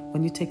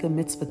 When you take a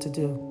mitzvah to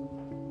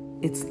do,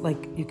 it's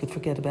like you could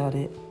forget about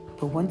it.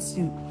 But once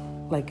you,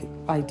 like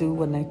I do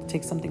when I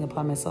take something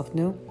upon myself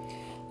new,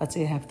 let's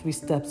say I have 3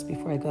 steps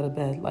before I go to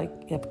bed. Like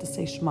you have to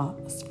say Shema,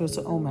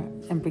 Sfirza Omer,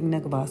 and bring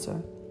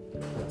Negabasar.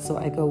 So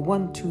I go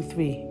 1, 2,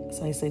 3.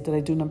 So I say, did I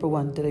do number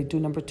 1? Did I do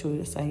number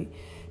 2? So I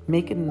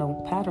make it in a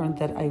pattern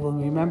that I will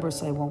remember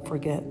so I won't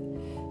forget.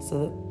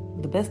 So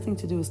the best thing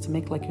to do is to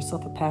make like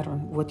yourself a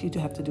pattern. What you do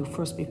have to do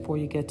first before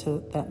you get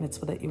to that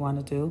mitzvah that you want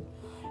to do.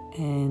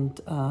 And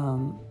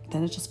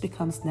then it just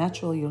becomes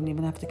natural. You don't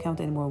even have to count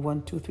anymore.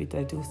 1, 2, 3. Did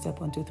I do step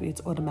 1, 2, 3?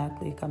 It's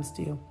automatically, it comes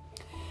to you.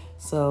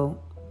 So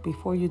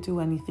before you do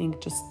anything,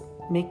 just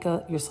make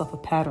yourself a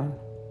pattern,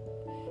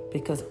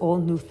 because all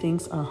new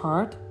things are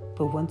hard,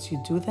 but once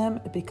you do them,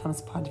 it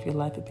becomes part of your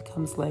life. It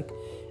becomes like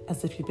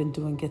as if you've been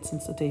doing it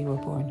since the day you were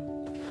born.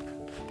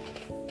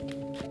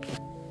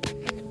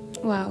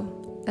 Wow,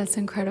 that's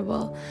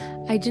incredible.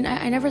 I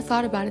never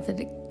thought about it, that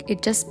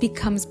it just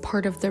becomes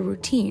part of the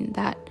routine,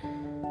 that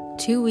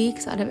 2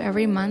 weeks out of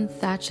every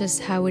month, that's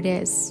just how it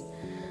is.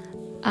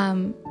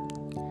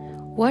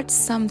 What's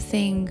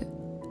something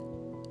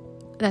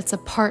that's a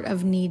part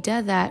of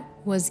nida that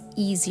was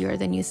easier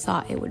than you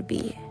thought it would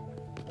be?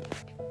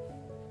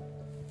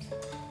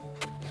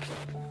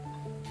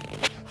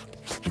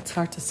 It's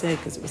hard to say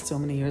because it was so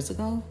many years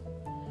ago.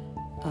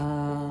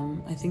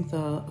 I think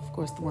of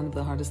course, one of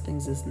the hardest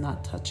things is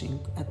not touching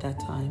at that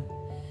time.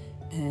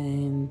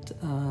 And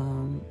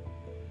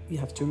you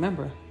have to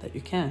remember that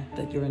you can,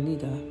 that you're a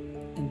nida.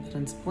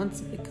 And once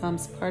it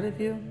becomes part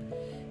of you,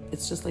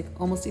 it's just like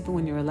almost even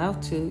when you're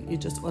allowed to, you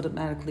just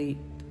automatically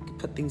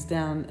put things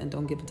down and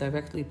don't give it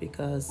directly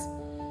because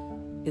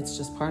it's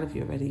just part of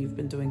you already. You've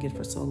been doing it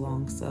for so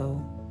long.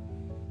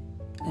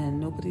 And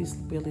nobody's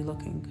really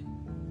looking.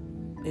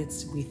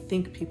 We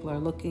think people are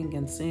looking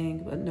and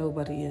seeing, but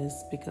nobody is,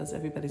 because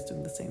everybody's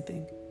doing the same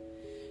thing.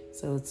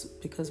 So it's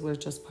because we're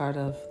just part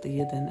of the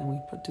Yidden and we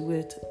do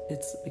it,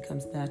 it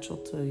becomes natural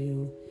to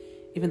you.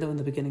 Even though in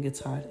the beginning it's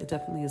hard. It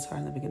definitely is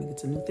hard in the beginning.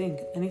 It's a new thing.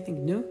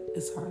 Anything new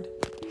is hard.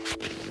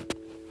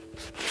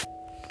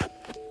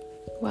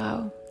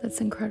 Wow,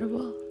 that's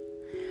incredible.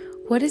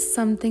 What is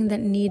something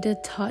that Nida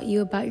taught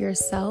you about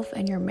yourself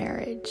and your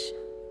marriage?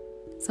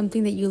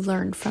 Something that you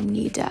learned from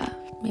Nida,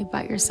 maybe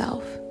about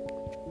yourself.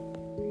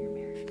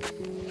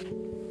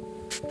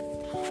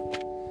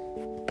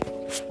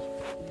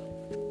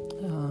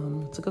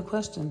 It's a good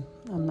question.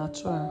 I'm not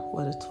sure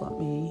what it taught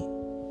me.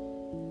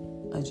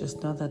 I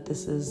just know that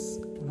this is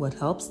what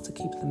helps to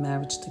keep the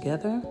marriage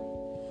together.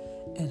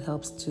 It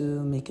helps to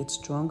make it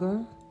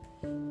stronger.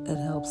 It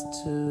helps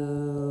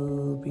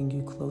to bring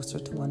you closer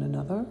to one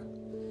another.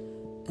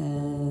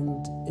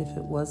 And if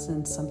it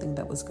wasn't something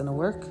that was going to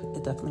work,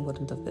 it definitely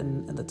wouldn't have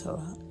been in the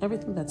Torah.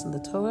 Everything that's in the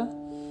Torah,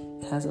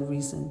 it has a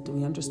reason. Do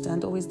we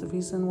understand always the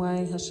reason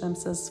why Hashem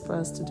says for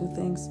us to do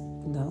things?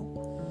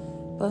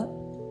 No. But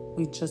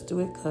we just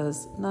do it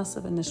because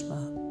Nasa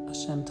v'nishma.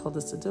 Hashem told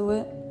us to do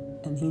it,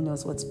 and He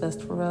knows what's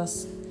best for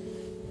us.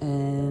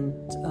 And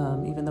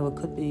even though it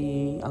could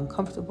be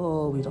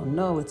uncomfortable, we don't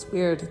know, it's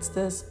weird, it's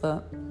this,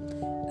 but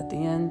at the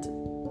end,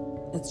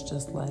 it's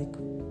just like,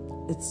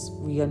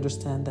 we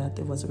understand that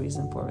there was a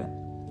reason for it.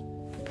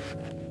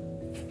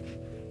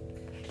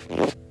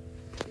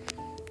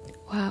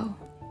 Wow.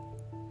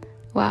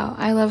 Wow.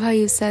 I love how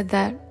you said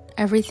that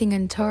everything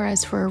in Torah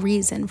is for a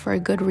reason, for a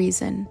good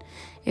reason.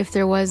 If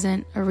there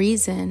wasn't a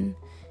reason,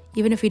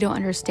 even if we don't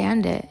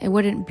understand it, it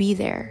wouldn't be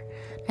there.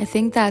 I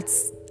think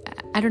that's,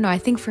 I don't know, I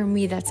think for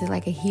me that's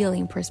like a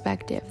healing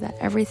perspective, that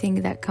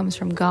everything that comes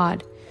from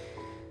God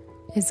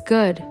is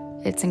good.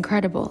 It's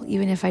incredible,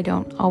 even if I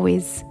don't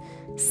always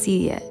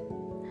see it.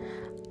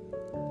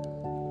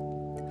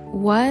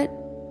 What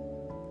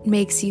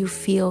makes you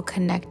feel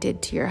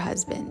connected to your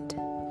husband?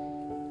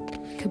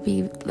 It could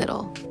be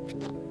little.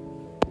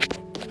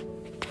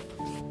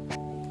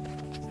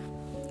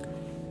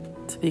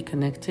 To be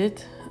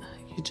connected,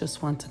 you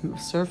just want to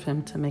serve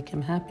him to make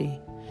him happy.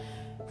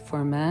 For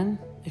a man,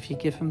 if you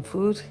give him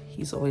food,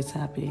 he's always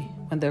happy.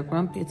 When they're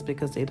grumpy, it's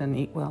because they didn't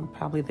eat well.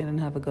 Probably they didn't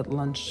have a good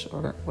lunch,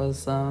 or it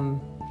was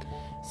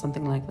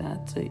something like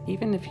that. So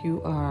even if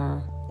you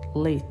are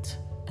late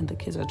and the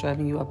kids are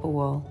driving you up a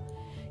wall,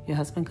 your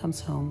husband comes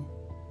home,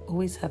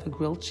 always have a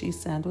grilled cheese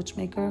sandwich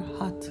maker,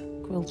 hot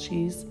grilled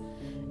cheese,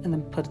 and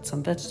then put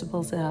some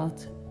vegetables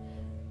out,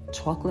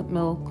 chocolate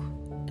milk,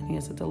 and he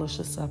has a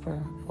delicious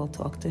supper. We'll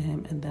talk to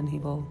him, and then he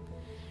will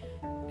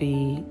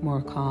be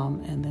more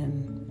calm. And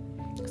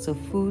then, so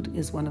food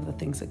is one of the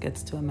things that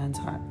gets to a man's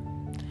heart.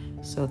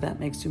 So that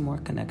makes you more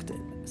connected.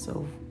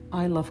 So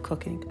I love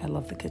cooking. I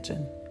love the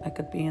kitchen. I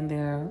could be in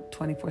there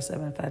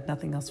 24/7 if I had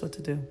nothing else what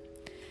to do.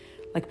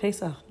 Like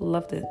Pesach,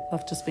 loved it.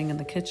 Loved just being in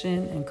the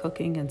kitchen and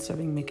cooking and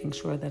serving, making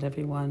sure that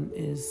everyone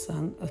is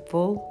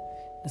full,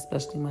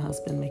 especially my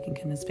husband, making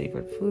him his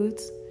favorite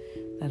foods.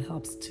 That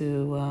helps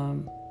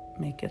to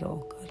make it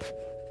all good.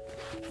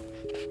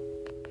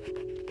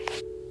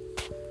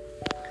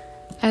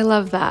 I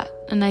love that.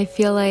 And I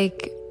feel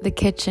like the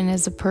kitchen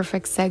is a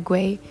perfect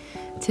segue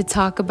to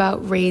talk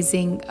about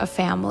raising a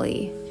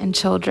family and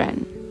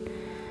children.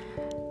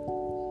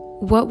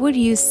 What would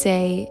you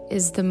say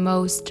is the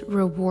most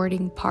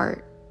rewarding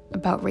part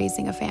about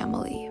raising a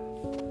family?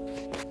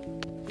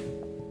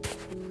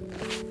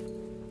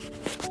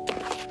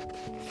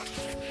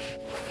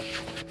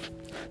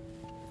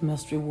 The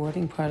most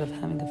rewarding part of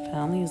having a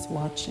family is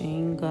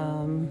watching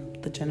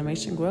the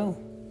generation grow.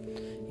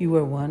 You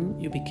were one,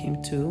 you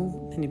became two,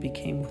 then you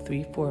became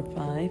 3, 4,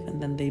 5,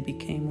 and then they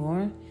became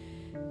more.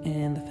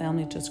 And the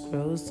family just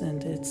grows,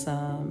 and it's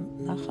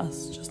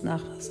nachas, just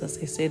nachas. As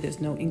they say,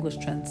 there's no English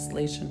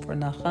translation for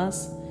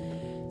nachas,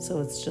 so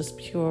it's just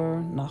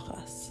pure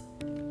nachas.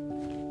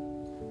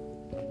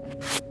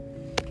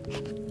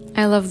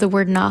 I love the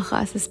word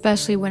nachas,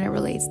 especially when it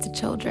relates to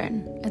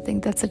children. I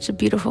think that's such a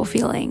beautiful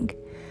feeling.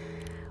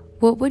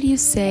 What would you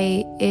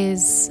say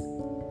is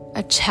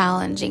a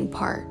challenging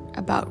part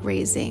about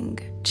raising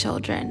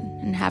children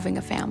and having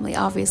a family?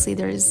 Obviously,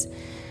 there's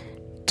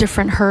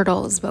different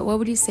hurdles, but what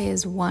would you say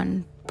is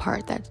one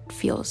part that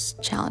feels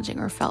challenging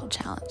or felt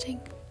challenging?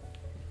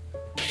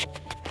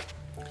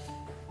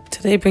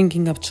 Today,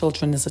 bringing up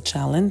children is a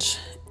challenge.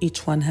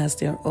 Each one has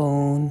their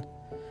own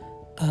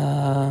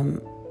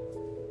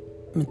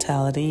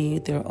mentality,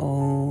 their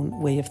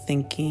own way of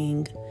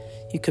thinking.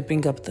 You could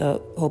bring up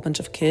the whole bunch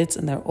of kids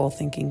and their all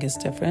thinking is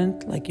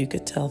different. Like you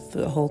could tell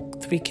the whole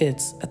 3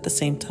 kids at the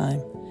same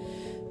time,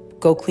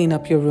 go clean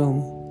up your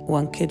room.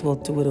 One kid will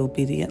do it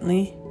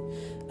obediently.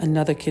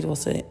 Another kid will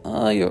say,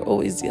 oh, you're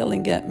always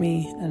yelling at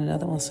me. And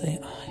another will say,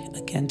 oh,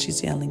 again,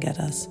 she's yelling at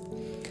us.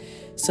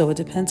 So it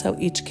depends how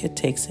each kid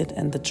takes it.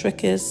 And the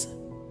trick is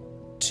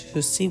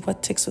to see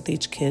what ticks with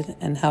each kid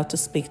and how to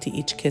speak to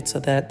each kid so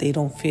that they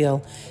don't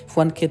feel, if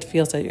one kid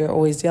feels that you're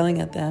always yelling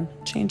at them,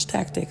 change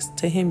tactics.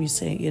 To him, you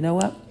say, you know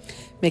what?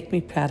 Make me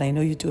proud. I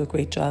know you do a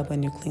great job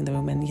when you clean the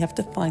room. And you have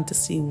to find to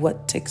see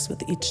what ticks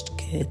with each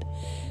kid.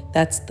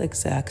 That's the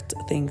exact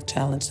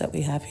challenge that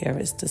we have here,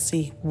 is to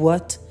see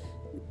what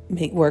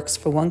works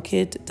for one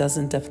kid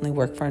doesn't definitely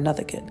work for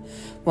another kid.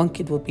 One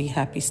kid will be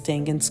happy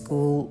staying in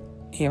school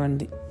here in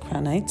the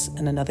Crown Heights,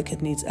 and another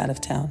kid needs out of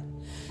town.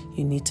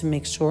 You need to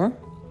make sure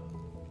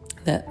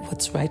that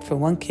what's right for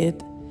one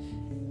kid,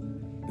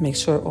 make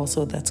sure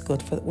also that's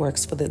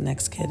works for the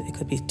next kid. It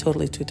could be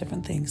totally 2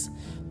 different things.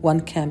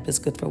 One camp is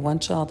good for one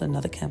child,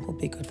 another camp will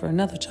be good for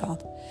another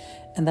child.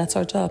 And that's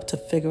our job, to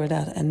figure it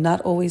out. And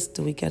not always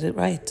do we get it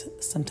right.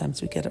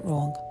 Sometimes we get it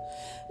wrong.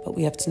 But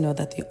we have to know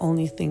that the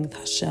only thing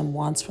Hashem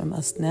wants from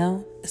us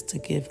now is to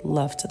give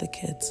love to the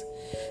kids.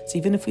 So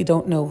even if we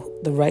don't know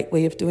the right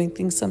way of doing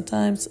things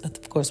sometimes,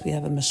 of course we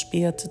have a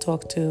mashpia to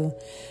talk to.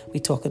 We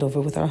talk it over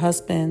with our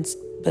husbands.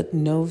 But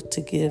know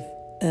to give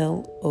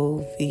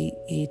love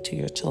to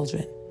your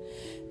children.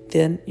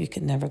 Then you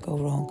can never go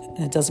wrong.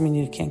 And it doesn't mean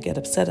you can't get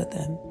upset at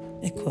them.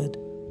 It could.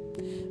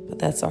 But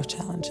that's our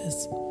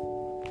challenges.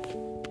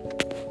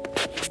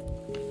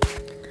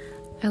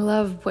 I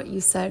love what you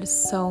said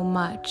so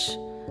much.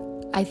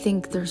 I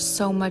think there's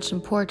so much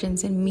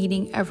importance in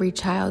meeting every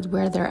child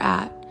where they're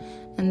at,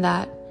 and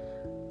that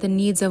the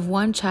needs of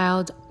one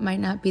child might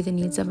not be the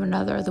needs of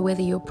another. The way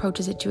that you approach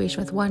a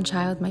situation with one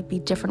child might be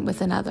different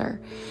with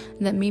another.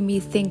 And that made me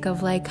think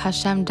of like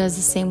Hashem does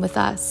the same with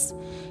us.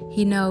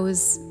 He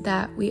knows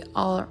that we're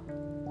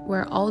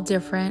all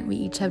different. We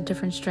each have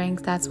different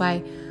strengths. That's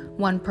why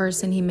One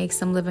person, he makes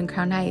them live in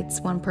Crown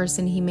Heights. One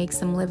person, he makes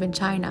them live in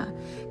China,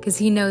 because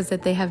he knows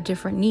that they have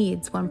different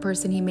needs. One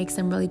person, he makes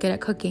them really good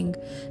at cooking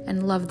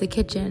and love the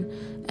kitchen.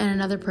 And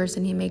another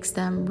person, he makes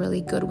them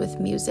really good with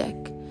music.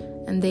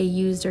 And they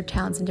use their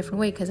talents in different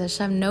ways, because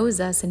Hashem knows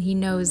us, and he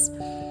knows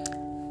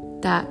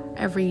that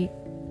every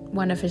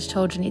one of his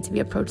children need to be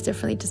approached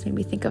differently. It just made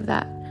me think of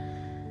that.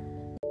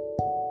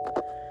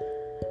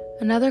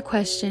 Another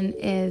question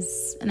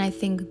is, and I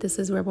think this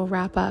is where we'll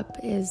wrap up,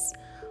 is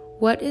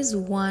what is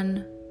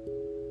one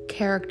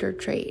character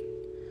trait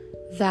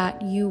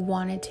that you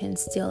wanted to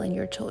instill in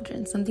your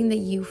children? Something that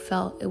you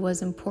felt it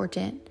was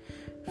important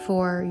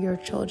for your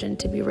children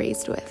to be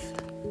raised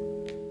with?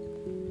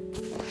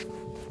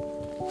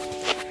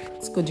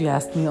 It's good you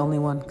asked me only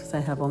one, because I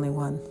have only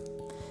one.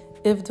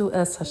 Ivdu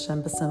es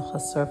Hashem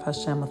b'simcha, serve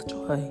Hashem with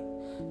joy.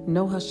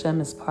 Know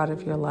Hashem is part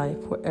of your life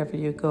wherever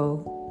you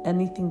go.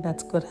 Anything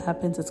that's good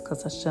happens, it's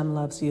because Hashem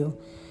loves you.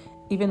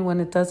 Even when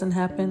it doesn't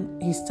happen,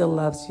 he still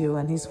loves you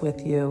and he's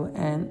with you,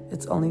 and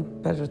it's only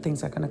better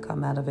things are going to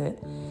come out of it.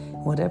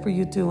 Whatever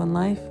you do in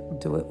life,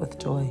 do it with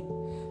joy.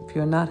 If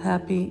you're not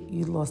happy,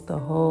 you lost the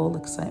whole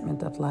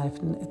excitement of life,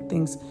 and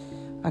things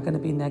are going to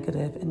be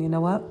negative. And you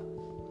know what?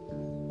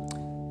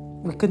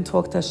 We can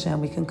talk to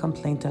Hashem, we can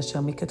complain to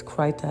Hashem, we could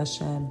cry to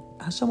Hashem.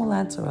 Hashem will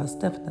answer us,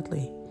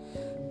 definitely.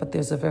 But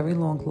there's a very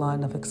long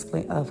line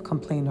of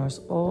complainers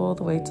all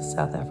the way to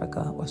South Africa,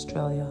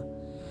 Australia.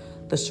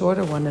 The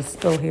shorter one is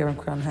still here in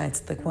Crown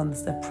Heights, the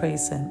ones that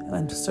praise him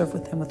and serve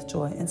with him with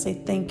joy and say,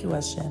 thank you,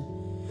 Hashem.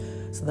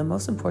 So the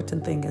most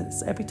important thing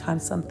is every time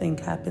something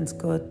happens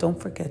good, don't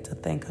forget to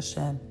thank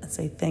Hashem and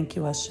say, thank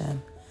you, Hashem.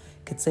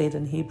 You could say it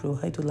in Hebrew,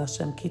 Haidul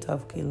Hashem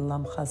Kitav Ki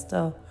Lam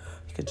Chasdo.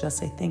 You could just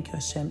say, thank you,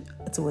 Hashem.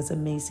 It was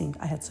amazing.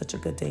 I had such a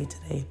good day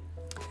today.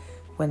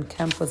 When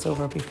camp was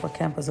over, before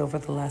camp was over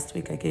the last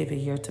week, I gave a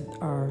year to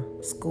our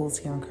schools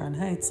here in Crown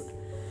Heights.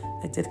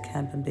 I did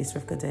camp in Beis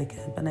Rivka Day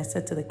Camp, and I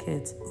said to the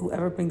kids,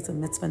 whoever brings a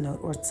mitzvah note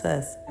or it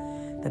says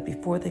that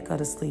before they go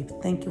to sleep,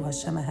 thank you,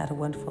 Hashem, I had a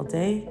wonderful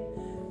day,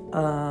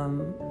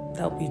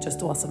 that would be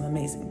just awesome,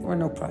 amazing. There were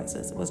no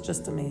prizes. It was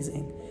just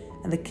amazing.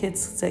 And the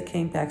kids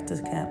came back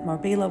to camp,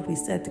 Marbella, we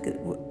said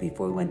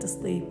before we went to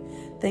sleep,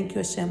 thank you,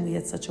 Hashem, we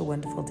had such a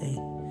wonderful day.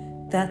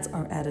 That's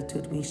our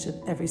attitude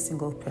every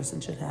single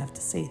person should have,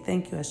 to say,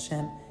 thank you,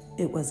 Hashem,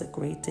 it was a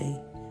great day.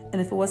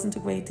 And if it wasn't a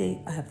great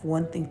day, I have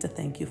one thing to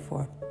thank you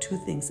for, two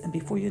things. And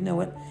before you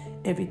know it,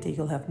 every day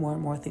you'll have more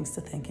and more things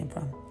to thank him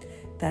from.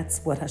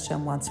 That's what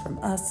Hashem wants from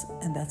us,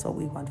 and that's what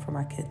we want from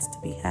our kids, to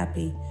be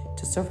happy,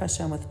 to serve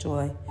Hashem with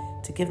joy,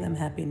 to give them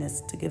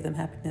happiness. To give them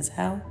happiness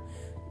how?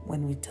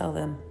 When we tell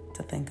them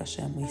to thank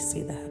Hashem, we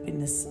see the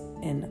happiness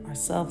in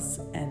ourselves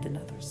and in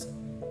others.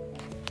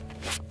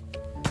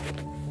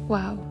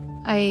 Wow.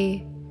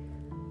 I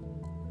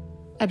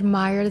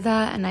admire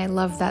that, and I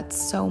love that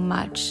so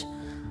much.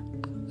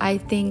 I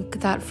think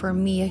that for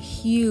me, a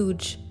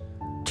huge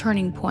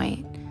turning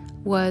point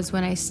was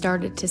when I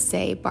started to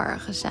say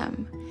Baruch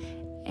Hashem.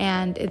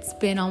 And it's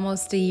been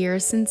almost a year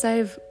since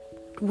I've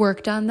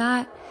worked on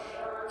that.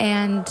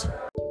 And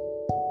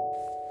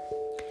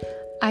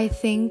I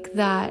think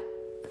that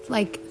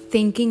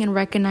thanking and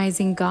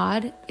recognizing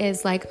God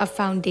is like a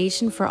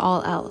foundation for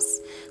all else.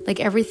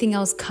 Everything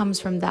else comes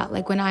from that.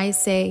 When I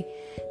say,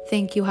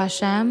 thank you,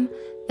 Hashem,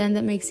 then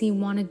that makes me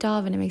want to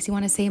daven. It makes me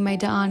want to say my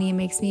da'ani. It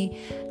makes me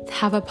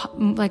have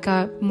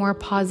a more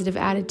positive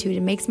attitude.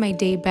 It makes my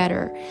day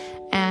better.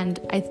 And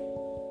I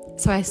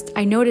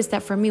noticed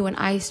that for me, when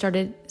I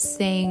started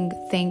saying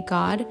thank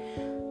God,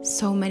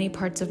 so many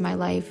parts of my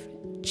life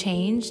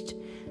changed.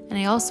 And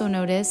I also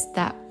noticed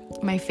that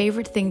my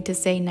favorite thing to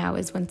say now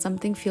is when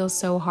something feels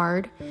so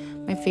hard,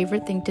 my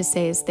favorite thing to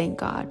say is thank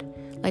God.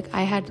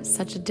 I had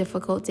such a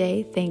difficult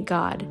day, thank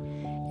God.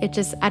 It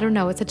just, I don't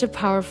know, it's such a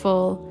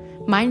powerful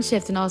mind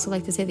shift. And also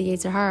to say the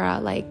Yetzer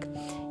Hara,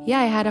 yeah,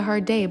 I had a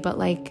hard day, but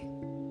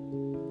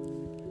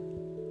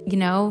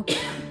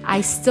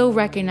I still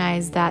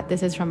recognize that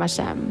this is from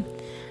Hashem.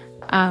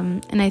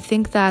 And I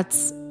think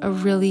that's a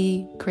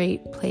really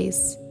great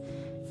place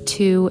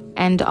to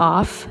end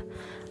off.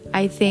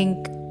 I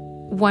think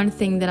one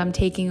thing that I'm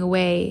taking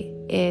away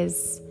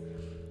is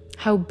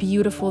how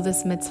beautiful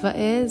this mitzvah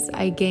is.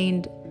 I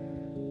gained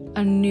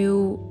a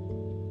new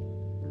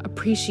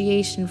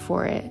appreciation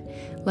for it.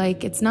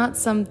 It's not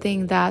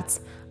something that's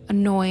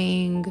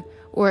annoying,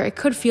 or it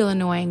could feel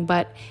annoying,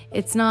 but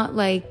it's not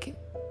like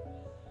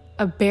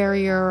a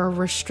barrier or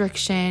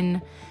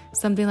restriction,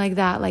 something like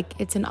that.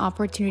 It's an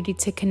opportunity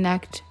to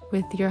connect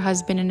with your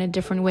husband in a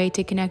different way,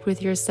 to connect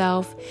with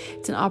yourself.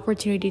 It's an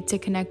opportunity to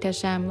connect to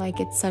Hashem.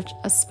 It's such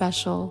a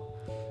special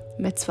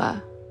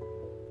mitzvah.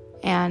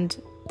 And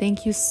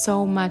thank you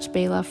so much,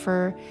 Baila,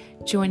 for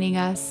joining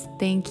us.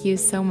 Thank you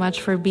so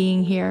much for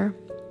being here.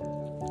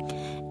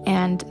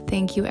 And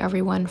thank you,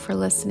 everyone, for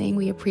listening.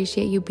 We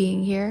appreciate you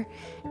being here.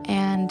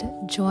 And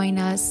join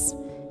us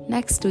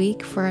next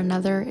week for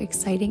another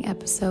exciting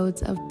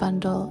episodes of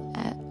Bundle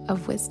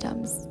of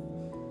Wisdoms.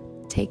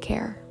 Take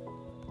care.